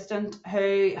virtual assistant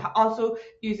who also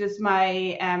uses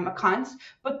my accounts,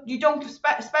 but you don't,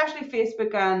 especially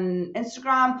Facebook and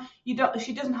Instagram,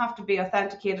 she doesn't have to be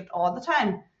authenticated all the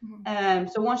time.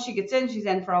 So once she gets in, she's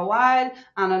in for a while,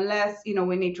 and unless, you know,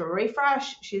 we need to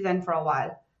refresh, she's in for a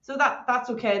while. So that's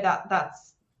okay.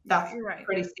 That's right.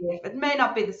 Pretty safe. It may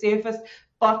not be the safest,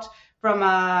 but from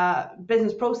a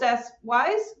business process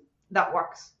wise, that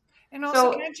works. And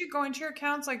also, can't you go into your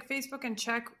accounts like Facebook and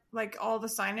check like all the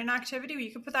sign-in activity?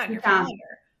 You can put that in your calendar.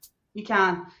 You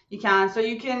can. So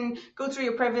you can go through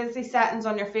your privacy settings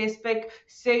on your Facebook,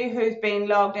 see who's been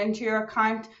logged into your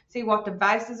account, see what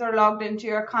devices are logged into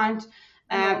your account.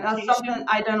 That's something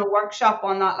I done a workshop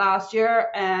on that last year.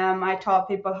 I taught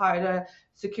people how to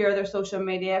secure their social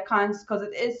media accounts, because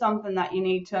it is something that you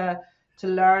need to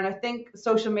learn. I think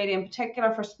social media in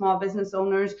particular for small business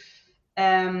owners,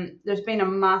 there's been a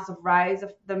massive rise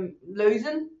of them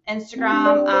losing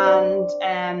Instagram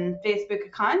and Facebook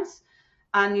accounts,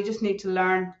 and you just need to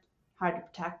learn how to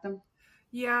protect them.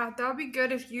 Yeah, that would be good.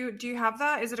 Do you have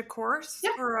that? Is it a course?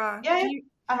 Yeah, I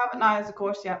have it now as a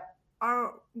course. Yeah.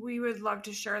 We would love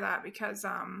to share that, because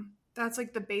that's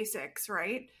like the basics,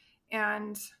 right?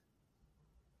 And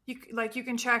you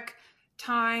can check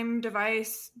time,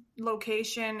 device,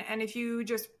 location, and if you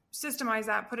just systemize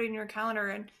that, put it in your calendar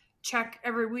and check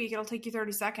every week, it'll take you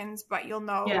 30 seconds, but you'll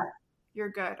know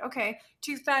you're good. Okay.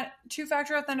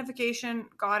 Two-factor authentication.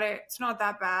 Got it. It's not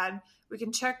that bad. We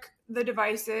can check the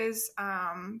devices.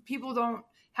 People don't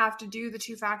have to do the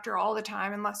two-factor all the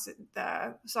time unless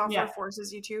the software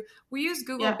forces you to. We use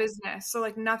Google Business, so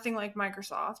like nothing like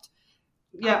Microsoft.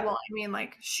 Yeah. Well, I mean,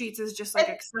 like Sheets is just like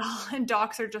Excel and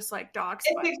Docs are just like Docs.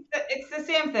 But It's the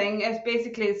same thing. It's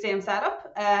basically the same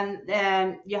setup,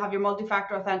 and you have your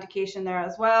multi-factor authentication there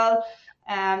as well.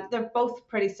 They're both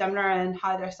pretty similar in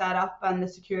how they're set up and the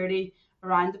security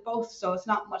around it both, so it's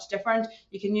not much different.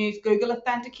 You can use Google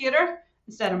Authenticator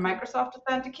instead of Microsoft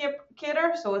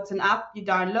Authenticator, so it's an app you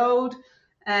download,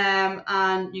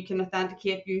 and you can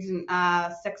authenticate using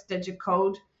a 6-digit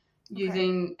code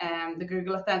using the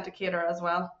Google Authenticator as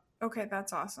well. Okay,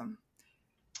 that's awesome.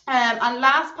 And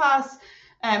LastPass,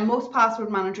 most password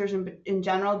managers in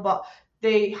general, but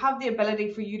they have the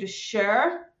ability for you to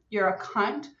share your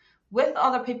account with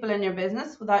other people in your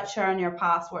business without sharing your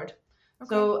password. Okay.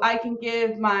 So I can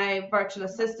give my virtual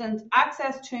assistant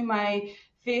access to my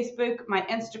Facebook, my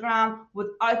Instagram,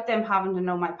 without them having to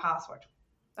know my password.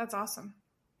 That's awesome.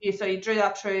 So you do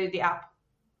that through the app.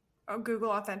 Oh, Google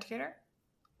Authenticator?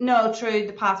 No, through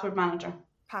the password manager.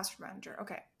 Password manager.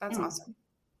 Okay, that's awesome.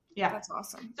 Yeah, that's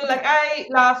awesome. So like I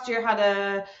last year had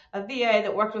a VA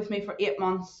that worked with me for 8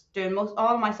 months doing all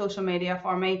of my social media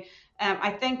for me.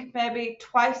 I think maybe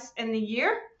twice in the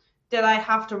year did I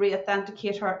have to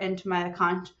re-authenticate her into my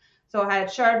account. So I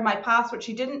had shared my password.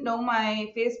 She didn't know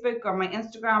my Facebook or my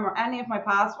Instagram or any of my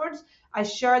passwords. I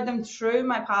shared them through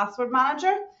my password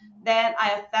manager. Then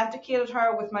I authenticated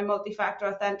her with my multi-factor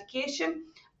authentication.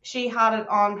 She had it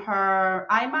on her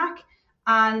iMac,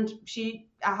 and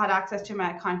I had access to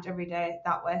my account every day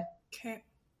that way. Okay.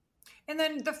 And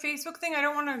then the Facebook thing, I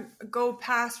don't want to go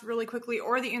past really quickly,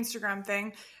 or the Instagram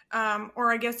thing,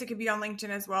 or I guess it could be on LinkedIn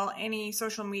as well, any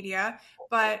social media.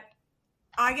 But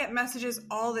I get messages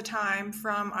all the time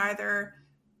from either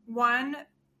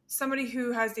somebody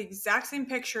who has the exact same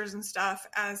pictures and stuff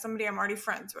as somebody I'm already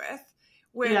friends with,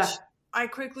 which I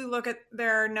quickly look at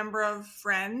their number of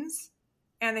friends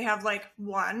and they have like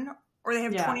 1, or they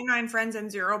have 29 friends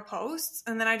and 0 posts,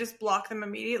 and then I just block them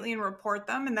immediately and report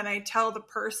them, and then I tell the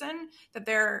person that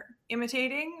they're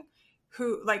imitating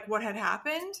what had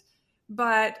happened.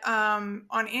 But on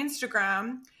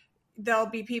Instagram, there'll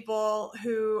be people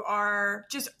who are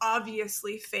just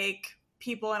obviously fake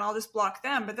people, and I'll just block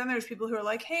them. But then there's people who are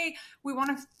like, hey, we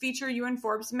want to feature you in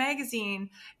Forbes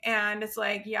magazine, and it's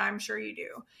like, yeah, I'm sure you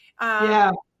do.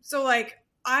 So like,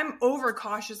 I'm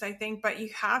overcautious, I think, but you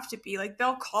have to be like,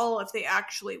 they'll call if they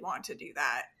actually want to do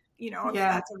that, if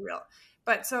that's a real,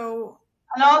 but so.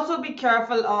 And also be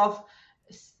careful of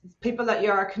people that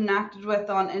you're connected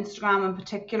with on Instagram, and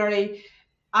particularly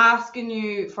asking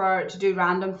you to do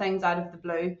random things out of the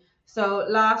blue. So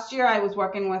last year I was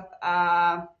working with,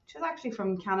 she was actually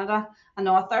from Canada, an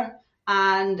author,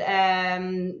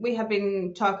 and we had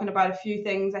been talking about a few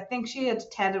things. I think she had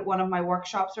attended one of my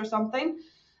workshops or something.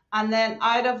 And then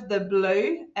out of the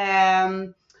blue,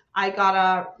 I got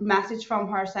a message from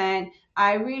her saying,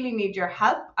 I really need your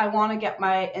help. I want to get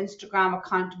my Instagram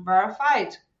account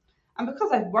verified. And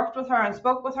because I've worked with her and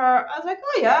spoke with her, I was like,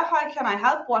 oh yeah, how can I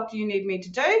help? What do you need me to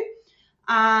do?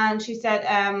 And she said,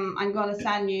 I'm going to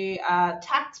send you a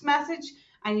text message.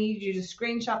 I need you to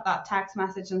screenshot that text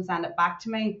message and send it back to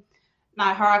me.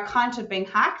 Now, her account had been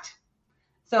hacked.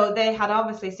 So they had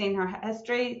obviously seen her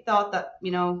history, thought that,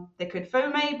 they could fool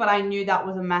me, but I knew that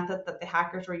was a method that the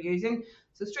hackers were using.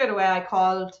 So straight away I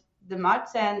called them out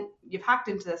saying, you've hacked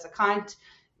into this account.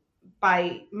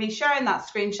 By me sharing that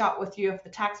screenshot with you of the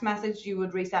text message, you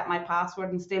would reset my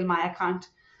password and steal my account.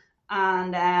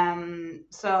 And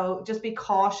so just be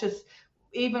cautious,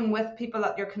 even with people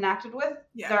that you're connected with,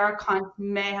 their account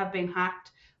may have been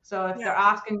hacked. So if they're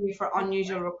asking you for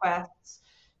unusual requests,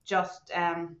 just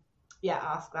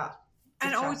ask that.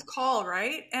 And always call,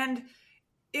 right? And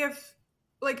if,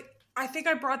 I think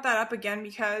I brought that up again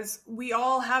because we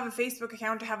all have a Facebook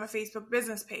account to have a Facebook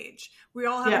business page. We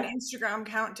all have an Instagram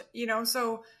account,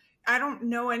 so I don't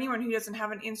know anyone who doesn't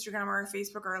have an Instagram or a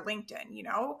Facebook or a LinkedIn,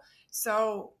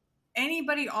 So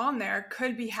anybody on there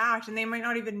could be hacked and they might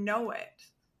not even know it.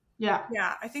 Yeah.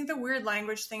 Yeah. I think the weird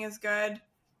language thing is good.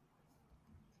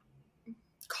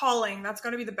 Calling, that's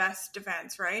going to be the best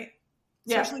defense, right?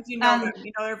 Especially if you know them,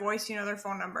 you know their voice, you know their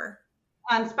phone number.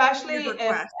 And especially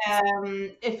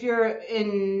if you're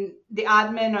in the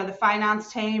admin or the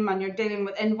finance team and you're dealing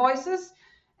with invoices,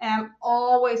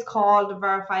 always call to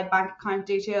verify bank account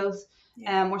details.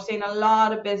 We're seeing a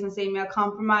lot of business email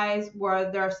compromise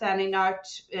where they're sending out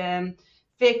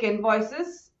fake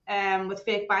invoices with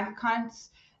fake bank accounts.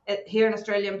 Here in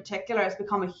Australia in particular, it's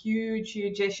become a huge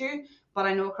issue. But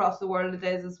I know across the world it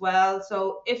is as well.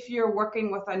 So if you're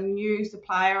working with a new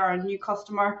supplier or a new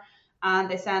customer and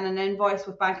they send an invoice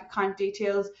with bank account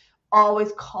details,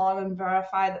 always call and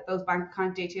verify that those bank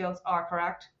account details are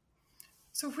correct.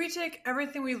 So if we take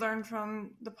everything we learned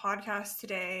from the podcast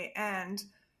today and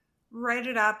write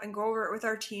it up and go over it with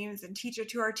our teams and teach it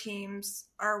to our teams,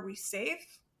 are we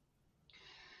safe?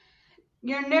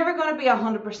 You're never going to be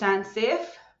 100%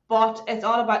 safe, but it's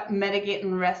all about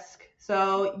mitigating risk.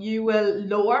 So you will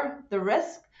lower the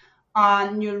risk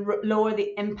and you'll lower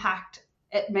the impact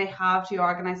it may have to your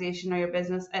organization or your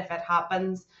business if it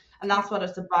happens. And that's what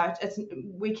it's about.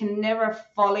 We can never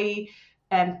fully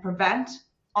prevent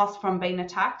us from being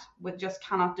attacked. We just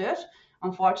cannot do it,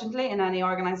 unfortunately. In any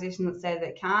organization that say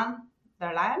they can,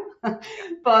 they're lying.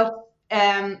 But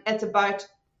it's about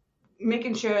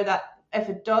making sure that if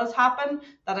it does happen,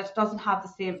 that it doesn't have the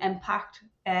same impact,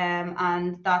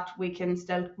 and that we can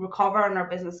still recover and our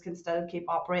business can still keep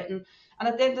operating. And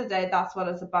at the end of the day, that's what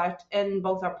it's about in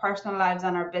both our personal lives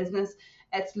and our business.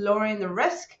 It's lowering the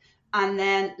risk and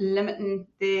then limiting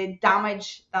the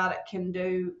damage that it can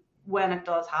do when it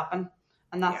does happen.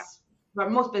 And that's for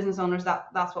most business owners,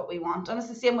 that's what we want. And it's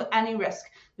the same with any risk.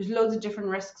 There's loads of different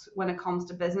risks when it comes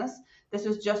to business. This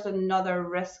is just another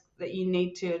risk that you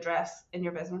need to address in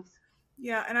your business.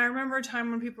 Yeah, and I remember a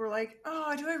time when people were like,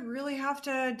 "Oh, do I really have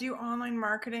to do online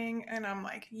marketing?" And I'm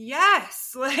like,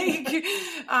 "Yes!" Like,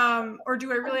 or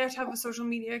do I really have to have a social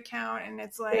media account? And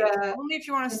it's like, only if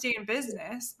you want to stay in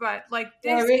business. But like, do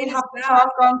I really have to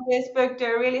talk on Facebook? Do I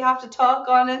really have to talk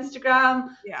on Instagram?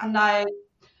 Yeah. And now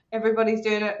everybody's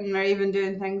doing it, and they're even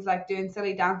doing things like doing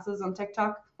silly dances on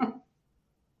TikTok.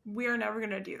 We are never going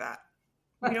to do that.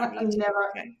 We don't need to. Never.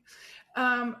 Okay.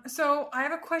 So I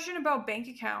have a question about bank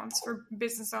accounts for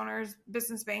business owners,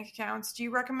 business bank accounts. Do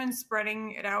you recommend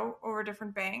spreading it out over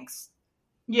different banks?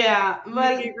 Yeah,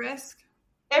 well, mitigate risk.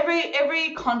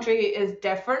 Every country is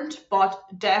different, but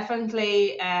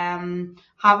definitely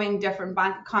having different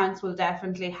bank accounts will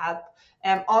definitely help.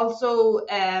 Also,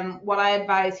 what I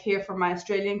advise here for my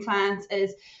Australian clients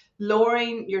is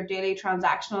lowering your daily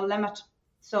transactional limit,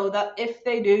 so that if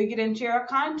they do get into your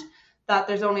account, that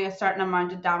there's only a certain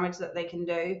amount of damage that they can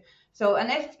do. So,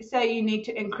 and if say you need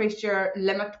to increase your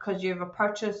limit because you have a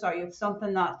purchase or you have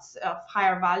something that's of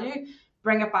higher value,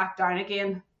 bring it back down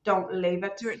again. Don't leave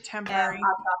it. Do it temporary. At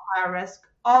that higher risk.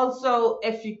 Also,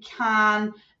 if you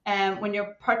can, when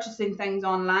you're purchasing things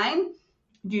online,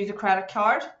 use a credit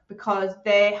card, because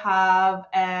they have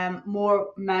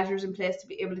more measures in place to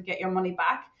be able to get your money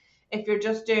back. If you're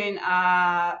just doing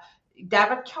a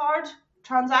debit card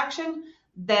transaction,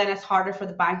 then it's harder for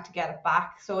the bank to get it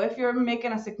back. So if you're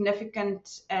making a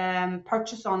significant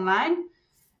purchase online,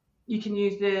 you can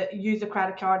use the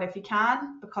credit card if you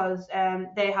can, because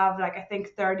they have like, I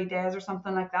think 30 days or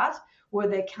something like that, where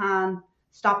they can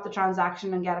stop the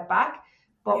transaction and get it back.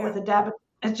 But with a debit,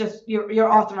 it's just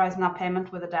you're authorizing that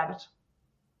payment with a debit.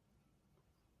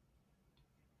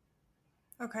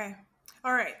 Okay.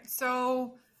 All right.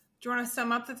 So do you want to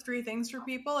sum up the 3 things for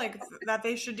people like that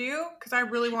they should do? Because I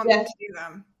really want them to do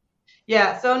them.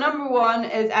 Yeah. So number 1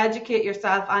 is educate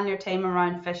yourself and your team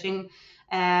around phishing.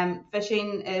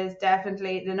 Phishing is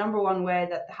definitely the number 1 way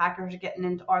that the hackers are getting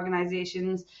into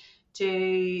organizations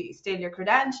to steal your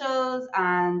credentials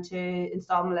and to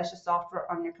install malicious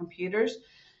software on your computers.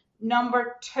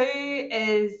 Number 2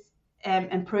 is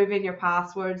improving your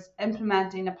passwords,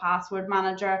 implementing a password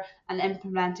manager, and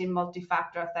implementing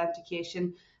multi-factor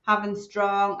authentication. Having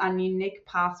strong and unique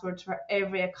passwords for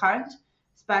every account,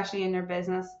 especially in your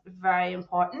business, very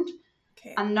important.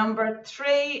 Okay. And number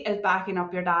 3 is backing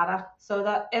up your data, so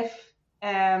that if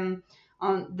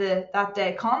that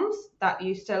day comes, that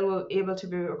you still will be able to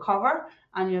recover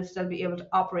and you'll still be able to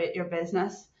operate your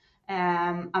business,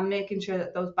 and making sure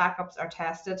that those backups are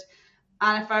tested.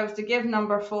 And if I was to give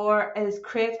number 4, is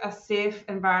create a safe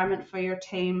environment for your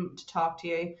team to talk to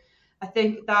you. I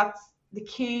think that's the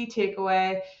key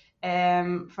takeaway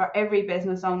for every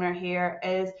business owner here,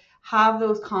 is have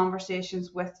those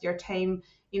conversations with your team.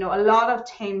 You know, a lot of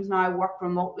teams now work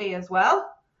remotely as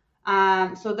well.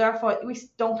 So therefore, we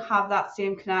don't have that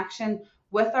same connection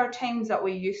with our teams that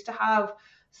we used to have.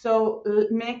 So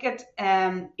make it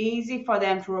easy for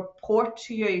them to report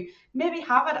to you. Maybe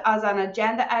have it as an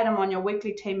agenda item on your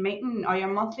weekly team meeting or your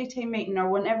monthly team meeting, or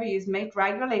whenever you meet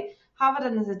regularly. Have it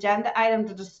as an agenda item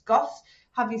to discuss.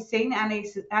 Have you seen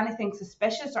anything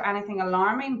suspicious or anything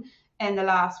alarming in the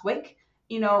last week?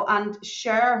 You know, and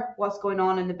share what's going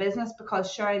on in the business,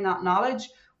 because sharing that knowledge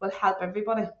will help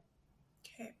everybody.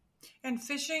 Okay. And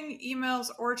phishing emails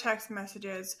or text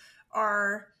messages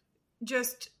are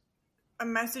just a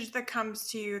message that comes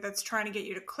to you that's trying to get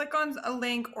you to click on a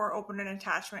link or open an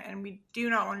attachment, and we do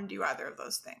not want to do either of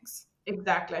those things.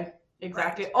 Exactly.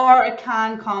 Right. Or it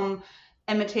can come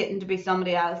imitating to be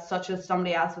somebody else, such as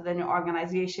somebody else within your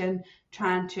organization,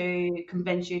 trying to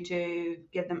convince you to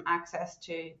give them access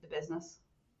to the business.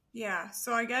 Yeah.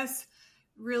 So I guess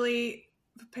really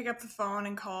pick up the phone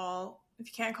and call. If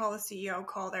you can't call the CEO,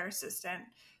 call their assistant.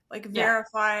 Like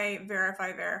verify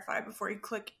before you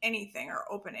click anything or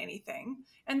open anything.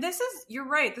 And you're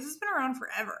right. This has been around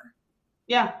forever.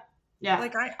 Yeah.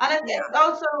 Like it's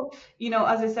also,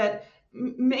 as I said,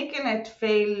 making it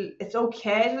feel it's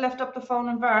okay to lift up the phone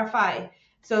and verify,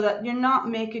 so that you're not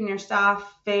making your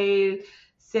staff feel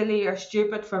silly or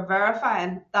stupid for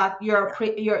verifying. That you're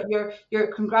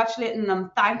congratulating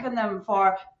them, thanking them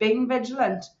for being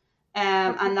vigilant,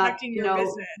 and that your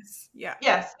business. Yeah.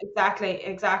 Yes,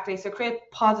 exactly. So create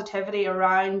positivity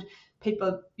around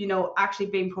people, actually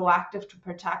being proactive to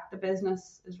protect the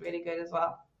business is really good as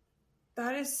well.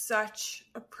 That is such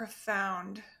a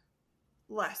profound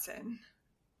lesson.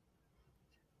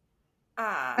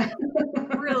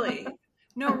 Really.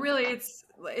 No, really, it's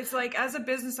like, as a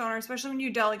business owner, especially when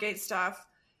you delegate stuff,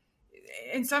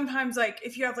 and sometimes, like,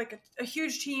 if you have like a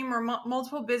huge team or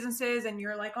multiple businesses and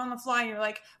you're like on the fly and you're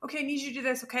like, okay, I need you to do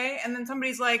this, okay? And then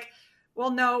somebody's like,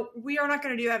 well, no, we are not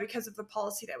going to do that because of the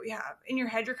policy that we have. In your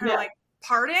head, you're kind of like,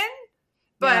 pardon?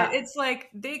 But it's like,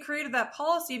 they created that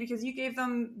policy because you gave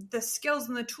them the skills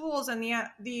and the tools and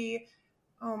the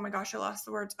oh my gosh, I lost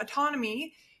the words,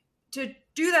 autonomy to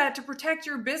do that, to protect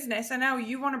your business. And now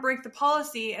you want to break the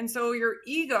policy. And so your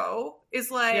ego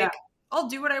is like, I'll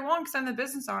do what I want because I'm the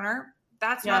business owner.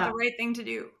 That's not the right thing to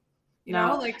do. You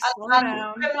know, like, slow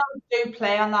down. Criminals do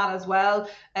play on that as well.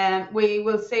 We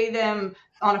will see them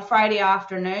on a Friday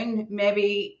afternoon,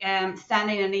 maybe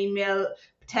sending an email,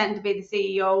 pretending to be the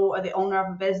CEO or the owner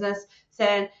of a business,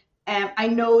 saying, I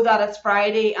know that it's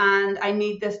Friday and I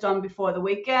need this done before the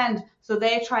weekend. So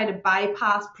they try to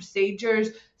bypass procedures,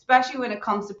 especially when it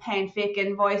comes to paying fake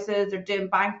invoices or doing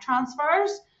bank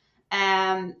transfers.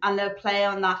 And they'll play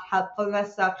on that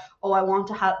helpfulness that, oh, I want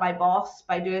to help my boss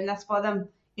by doing this for them.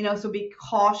 So be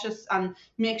cautious and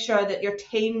make sure that your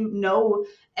team know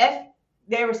if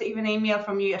they receive an email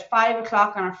from you at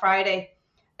 5:00 on a Friday,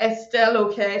 it's still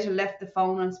okay to lift the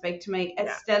phone and speak to me.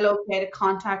 It's still okay to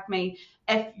contact me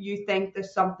if you think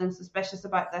there's something suspicious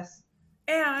about this.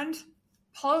 And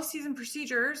policies and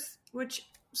procedures,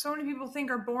 which so many people think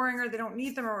are boring or they don't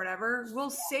need them or whatever, will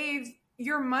save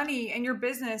your money and your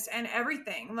business and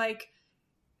everything. Like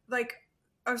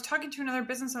I was talking to another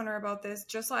business owner about this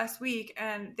just last week,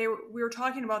 and we were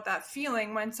talking about that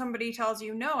feeling when somebody tells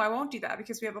you, no, I won't do that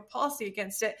because we have a policy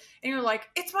against it. And you're like,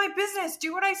 it's my business,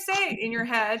 do what I say, in your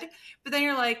head. But then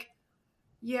you're like,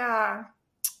 yeah,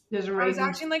 there's a reason. I was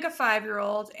acting like a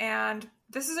 5-year-old, and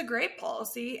this is a great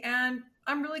policy, and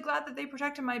I'm really glad that they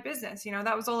protected my business.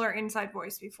 That was all our inside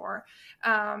voice before.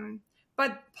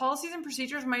 But policies and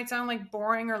procedures might sound like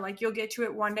boring, or like you'll get to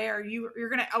it one day, or you're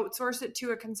going to outsource it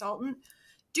to a consultant.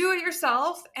 Do it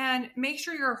yourself and make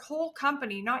sure your whole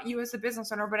company, not you as a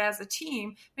business owner, but as a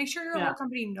team, make sure your whole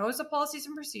company knows the policies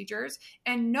and procedures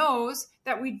and knows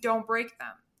that we don't break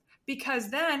them. Because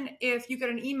then if you get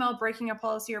an email breaking a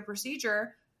policy or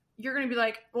procedure, you're going to be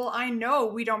like, well, I know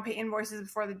we don't pay invoices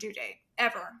before the due date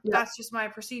ever. Yeah. That's just my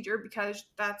procedure because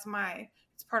it's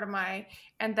part of my,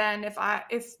 and then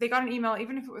if they got an email,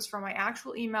 even if it was from my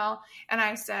actual email and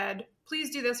I said, please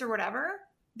do this or whatever,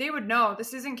 they would know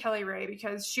this isn't Kelli-Rae,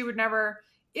 because she would never,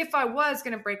 if I was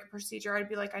going to break a procedure, I'd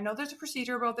be like, I know there's a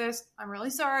procedure about this. I'm really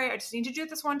sorry. I just need to do it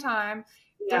this one time.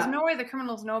 Yeah. There's no way the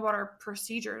criminals know about our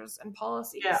procedures and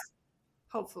policies. Yeah.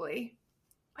 Hopefully.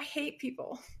 I hate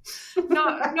people.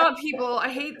 not people. I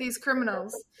hate these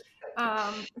criminals.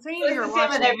 It's the same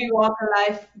in every walk of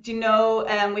life. Do you know,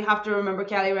 we have to remember,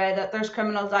 Kelli-Rae, that there's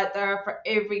criminals out there for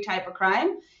every type of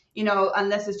crime,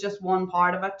 and this is just one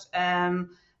part of it.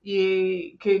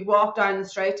 You could walk down the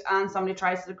street and somebody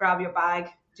tries to grab your bag.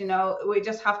 We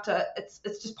just have to, it's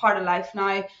just part of life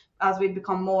now as we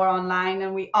become more online,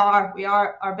 and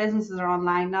our businesses are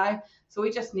online now. So we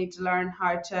just need to learn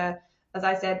how to, as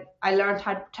I said, I learned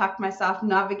how to protect myself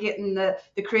navigating the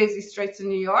crazy streets in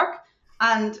New York.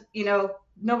 And,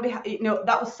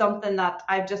 that was something that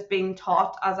I've just been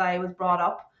taught as I was brought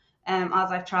up,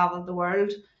 as I've traveled the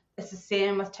world. It's the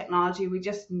same with technology. We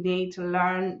just need to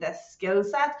learn this skill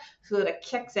set so that it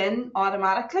kicks in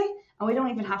automatically and we don't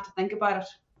even have to think about it.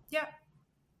 Yeah.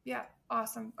 Yeah.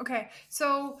 Awesome. Okay.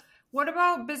 So what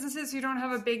about businesses who don't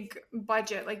have a big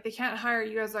budget? Like they can't hire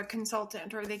you as a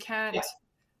consultant, or they can't. Yeah.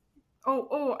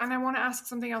 Oh, and I want to ask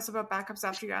something else about backups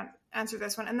after you answer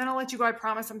this one, and then I'll let you go. I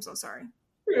promise. I'm so sorry.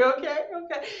 Okay.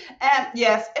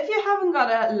 Yes, if you haven't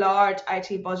got a large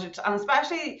IT budget, and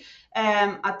especially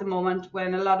at the moment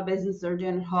when a lot of businesses are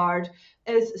doing it hard,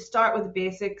 is start with the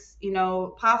basics.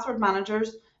 Password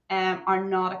managers are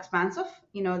not expensive.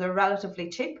 They're relatively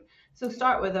cheap. So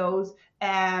start with those.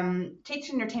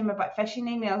 Teaching your team about phishing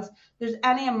emails. There's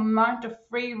any amount of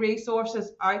free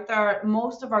resources out there.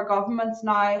 Most of our governments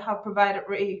now have provided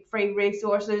free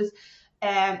resources.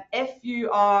 If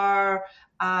you are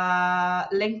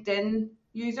LinkedIn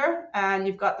user and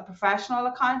you've got the professional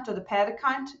account or the paid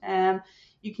account,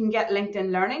 you can get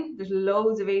LinkedIn Learning. There's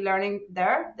loads of e-learning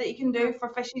there that you can do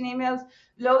for phishing emails,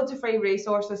 loads of free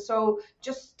resources. So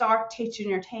just start teaching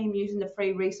your team using the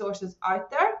free resources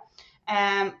out there.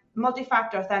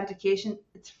 Multi-factor authentication,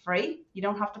 it's free. You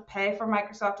don't have to pay for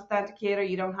Microsoft Authenticator.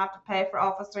 You don't have to pay for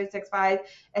Office 365.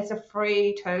 It's a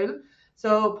free tool.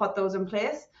 So put those in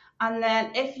place. And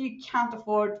then if you can't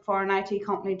afford for an IT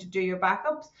company to do your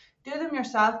backups, do them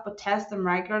yourself, but test them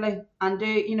regularly and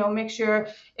make sure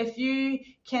if you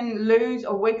can lose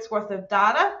a week's worth of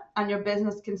data and your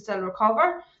business can still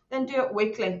recover, then do it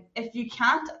weekly. If you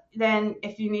can't, then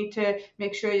if you need to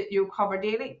make sure that you recover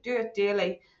daily, do it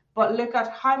daily. But look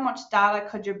at how much data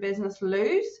could your business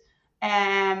lose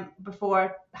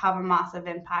before have a massive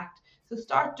impact. So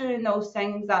start doing those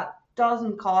things that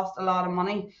doesn't cost a lot of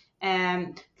money.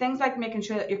 Things like making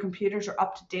sure that your computers are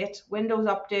up to date, Windows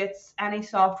updates, any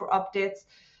software updates.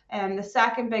 The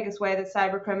second biggest way that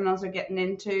cyber criminals are getting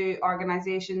into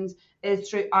organizations is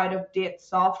through out of date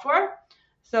software.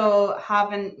 So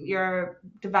having your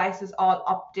devices all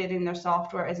updating their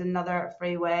software is another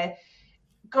free way.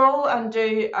 Go and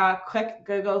do a quick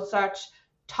Google search,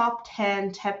 top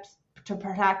 10 tips to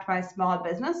protect my small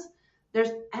business.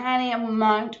 There's any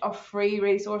amount of free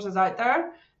resources out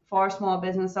there for small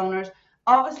business owners.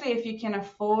 Obviously, if you can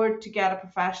afford to get a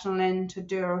professional in to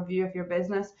do a review of your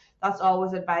business, that's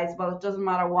always advisable. It doesn't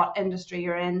matter what industry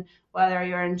you're in, whether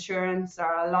you're insurance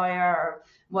or a lawyer or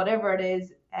whatever it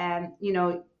is,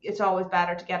 it's always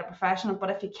better to get a professional. But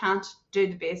if you can't do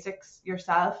the basics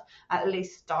yourself, at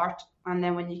least start. And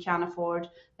then when you can afford,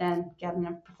 then getting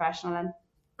a professional in.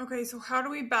 Okay, so how do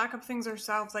we back up things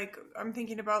ourselves? Like, I'm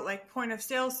thinking about like point of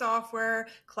sale software,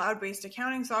 cloud-based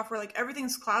accounting software, like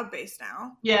everything's cloud-based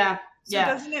now. Yeah. So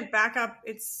doesn't it back up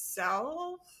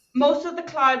itself? Most of the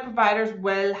cloud providers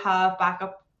will have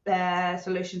backup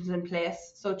solutions in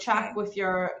place. So check with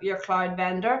your cloud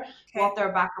vendor what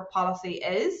their backup policy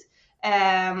is.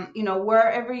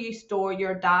 Wherever you store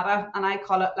your data, and I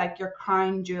call it like your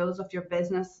crown jewels of your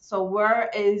business. So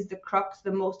where is the crux,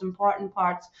 the most important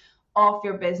parts of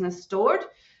your business stored?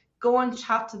 Go and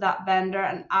chat to that vendor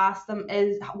and ask them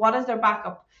what is their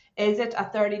backup? Is it a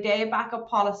 30-day backup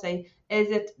policy? Is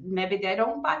it maybe they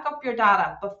don't back up your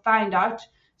data, but find out.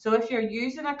 So if you're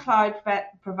using a cloud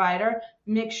provider,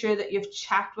 make sure that you've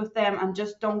checked with them and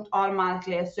just don't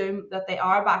automatically assume that they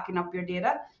are backing up your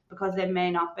data, because they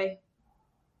may not be.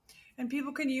 And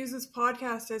people can use this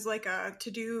podcast as like a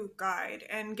to-do guide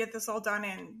and get this all done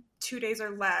in 2 days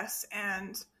or less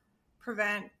and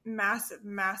prevent massive,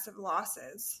 massive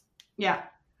losses. Yeah.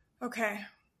 Okay.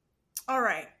 All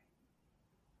right.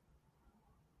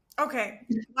 Okay.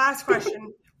 Last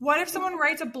question. What if someone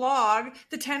writes a blog,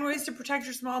 the 10 ways to protect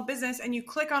your small business, and you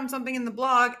click on something in the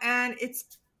blog and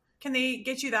can they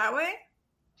get you that way?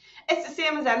 It's the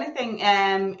same as anything.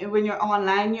 When you're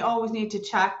online, you always need to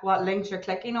check what links you're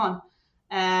clicking on.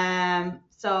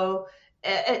 So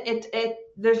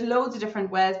there's loads of different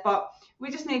ways, but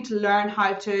we just need to learn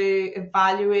how to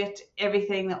evaluate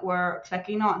everything that we're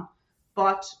clicking on.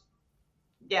 But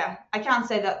yeah, I can't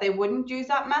say that they wouldn't use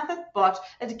that method, but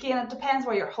it depends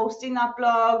where you're hosting that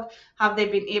blog. Have they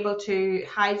been able to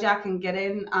hijack and get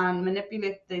in and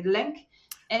manipulate the link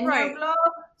in your blog?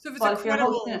 So if it's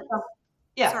credible,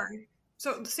 Sorry.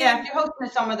 So if you're hosting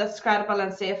it somewhere that's credible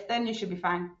and safe, then you should be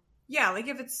fine. Yeah, like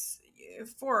if it's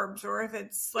Forbes or if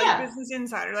it's like Business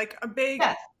Insider, like a big,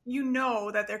 you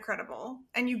know that they're credible,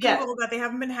 and you Google that they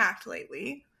haven't been hacked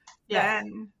lately.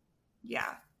 Then,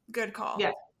 good call.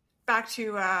 Yeah. Back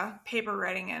to paper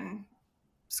writing in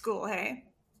school, hey?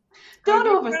 Don't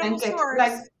overthink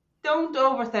it. Don't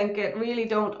overthink it. Really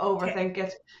don't overthink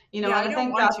it. I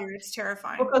don't want to. It's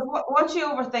terrifying. Because once you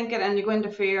overthink it and you go into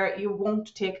fear, you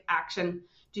won't take action.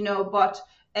 But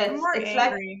it's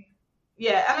angry.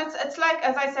 And it's like,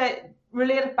 as I said,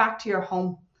 relate it back to your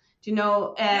home.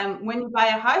 When you buy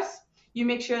a house, you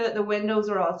make sure that the windows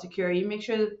are all secure. You make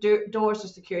sure that the doors are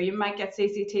secure. You might get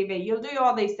CCTV. You'll do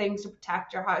all these things to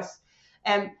protect your house.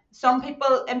 Some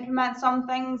people implement some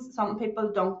things, some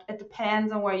people don't. It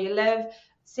depends on where you live.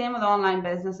 Same with online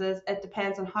businesses. It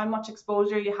depends on how much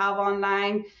exposure you have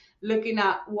online. looking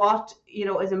at what,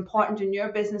 is important in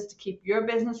your business to keep your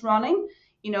business running.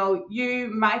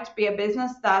 You might be a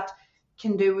business that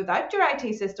can do without your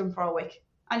IT system for a week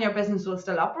and your business will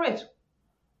still operate.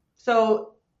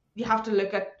 So you have to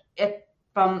look at it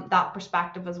from that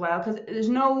perspective as well, because it's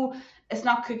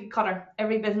not cookie cutter.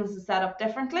 Every business is set up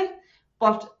differently,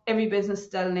 but every business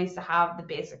still needs to have the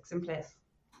basics in place.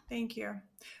 Thank you.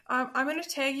 I'm going to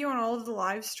tag you on all of the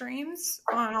live streams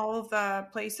on all of the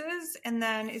places. And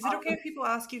then is it okay if people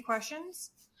ask you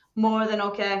questions? More than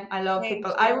okay. I love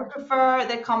people. I would prefer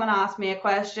they come and ask me a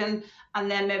question and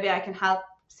then maybe I can help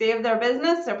save their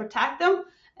business or protect them.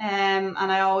 And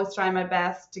I always try my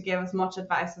best to give as much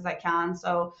advice as I can.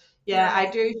 So yeah, I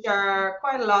do share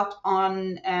quite a lot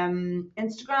on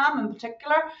Instagram in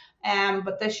particular.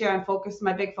 But this year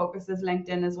my big focus is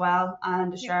LinkedIn as well,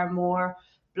 and to share more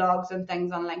blogs and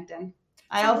things on LinkedIn.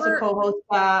 I also co-host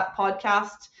a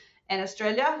podcast in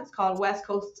Australia. It's called West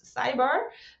Coast Cyber.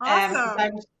 Awesome.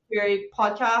 It's a cybersecurity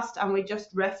podcast, and we just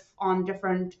riff on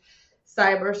different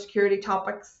cybersecurity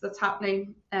topics that's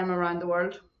happening around the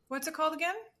world. What's it called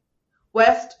again?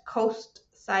 West Coast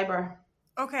Cyber.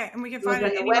 Okay, and we can find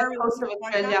it anywhere we listen to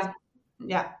podcasts?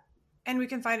 Yeah. And we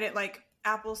can find it like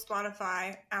Apple,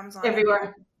 Spotify, Amazon.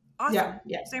 Everywhere. Awesome.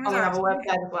 Yeah. Same as we ours. have a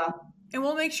website as well. And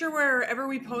we'll make sure wherever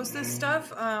we post this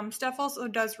stuff, Steph also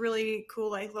does really cool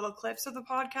like little clips of the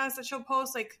podcast that she'll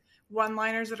post, like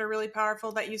one-liners that are really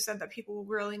powerful that you said that people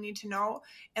really need to know.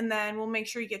 And then we'll make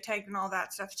sure you get tagged and all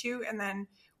that stuff too. And then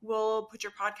we'll put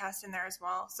your podcast in there as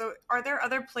well. So are there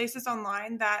other places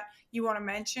online that you want to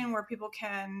mention where people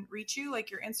can reach you, like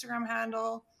your Instagram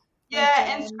handle?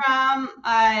 Yeah, LinkedIn? Instagram,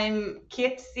 I'm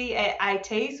Kate,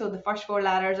 C-A-I-T, so the first 4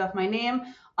 letters of my name,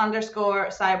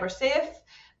 _cybersafe.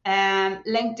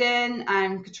 LinkedIn,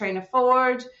 I'm Caitriona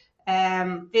Forde.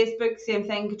 Facebook, same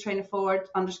thing, Caitriona Forde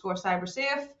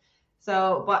 _cybersafe.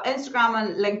 So, but Instagram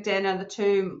and LinkedIn are the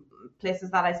 2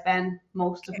 places that I spend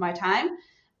most of my time.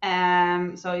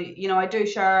 So, I do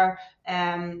share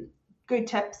good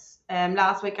tips.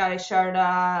 Last week I shared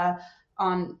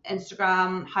on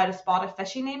Instagram how to spot a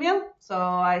phishing email. So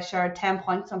I shared 10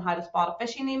 points on how to spot a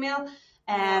phishing email.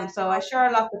 So I share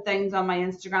a lot of things on my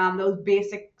Instagram, those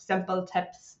basic, simple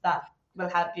tips that will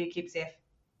help you keep safe.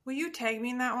 Will you tag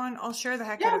me in that one? I'll share the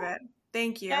heck out of it.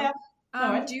 Thank you. Yeah.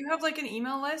 Do you have like an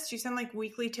email list? Do you send like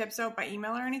weekly tips out by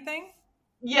email or anything?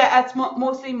 Yeah, it's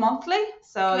mostly monthly.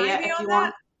 So if you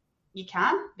want, you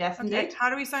can. Yes, okay. Indeed. How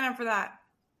do we sign up for that?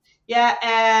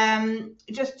 Yeah,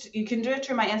 just you can do it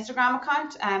through my Instagram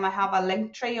account. I have a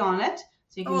link tree on it,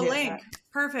 so you can do link. It.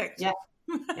 Perfect. Yeah.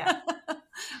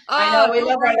 I know we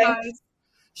love her, guys.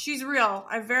 She's real.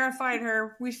 I verified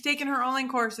her. We've taken her online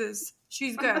courses.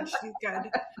 She's good. She's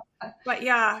good. But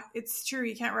yeah, it's true.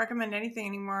 You can't recommend anything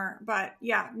anymore. But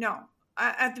yeah, no.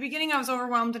 At the beginning, I was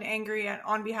overwhelmed and angry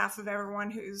on behalf of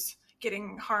everyone who's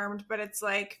getting harmed. But it's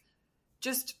like,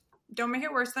 just don't make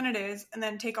it worse than it is. And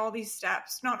then take all these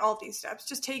steps. Not all these steps.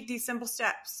 Just take these simple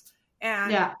steps.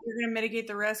 And you're going to mitigate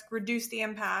the risk, reduce the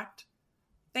impact.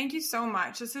 Thank you so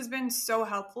much. This has been so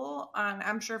helpful.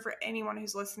 I'm sure for anyone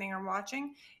who's listening or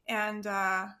watching. And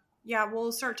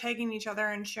we'll start tagging each other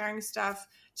and sharing stuff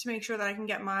to make sure that I can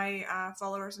get my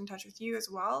followers in touch with you as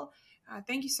well.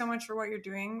 Thank you so much for what you're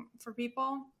doing for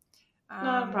people.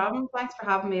 No problem. Thanks for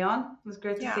having me on. It was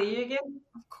great to see you again.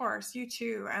 Of course, you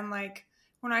too. And like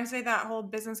when I say that whole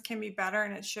business can be better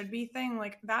and it should be thing,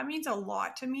 like that means a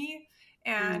lot to me.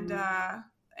 And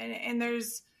and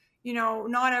there's,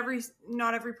 not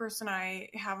every person I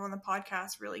have on the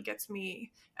podcast really gets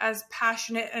me as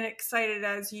passionate and excited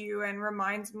as you, and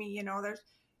reminds me,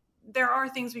 there are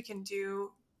things we can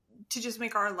do to just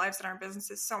make our lives and our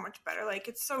businesses so much better. Like,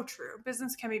 it's so true.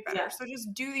 Business can be better. Yeah. So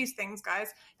just do these things,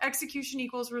 guys. Execution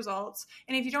equals results.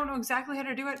 And if you don't know exactly how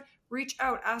to do it, reach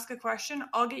out, ask a question.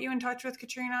 I'll get you in touch with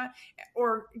Caitriona,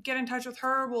 or get in touch with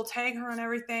her. We'll tag her on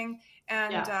everything.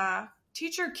 And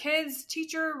teach your kids,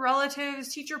 teach your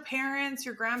relatives, teach your parents,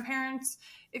 your grandparents.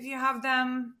 If you have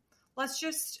them, let's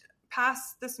just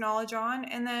pass this knowledge on,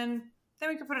 and then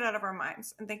we can put it out of our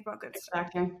minds and think about good stuff.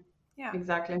 Exactly. Yeah.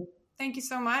 Exactly. Thank you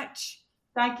so much.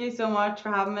 Thank you so much for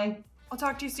having me. I'll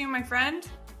talk to you soon, my friend.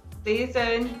 See you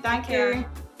soon. Thank you.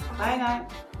 Bye now.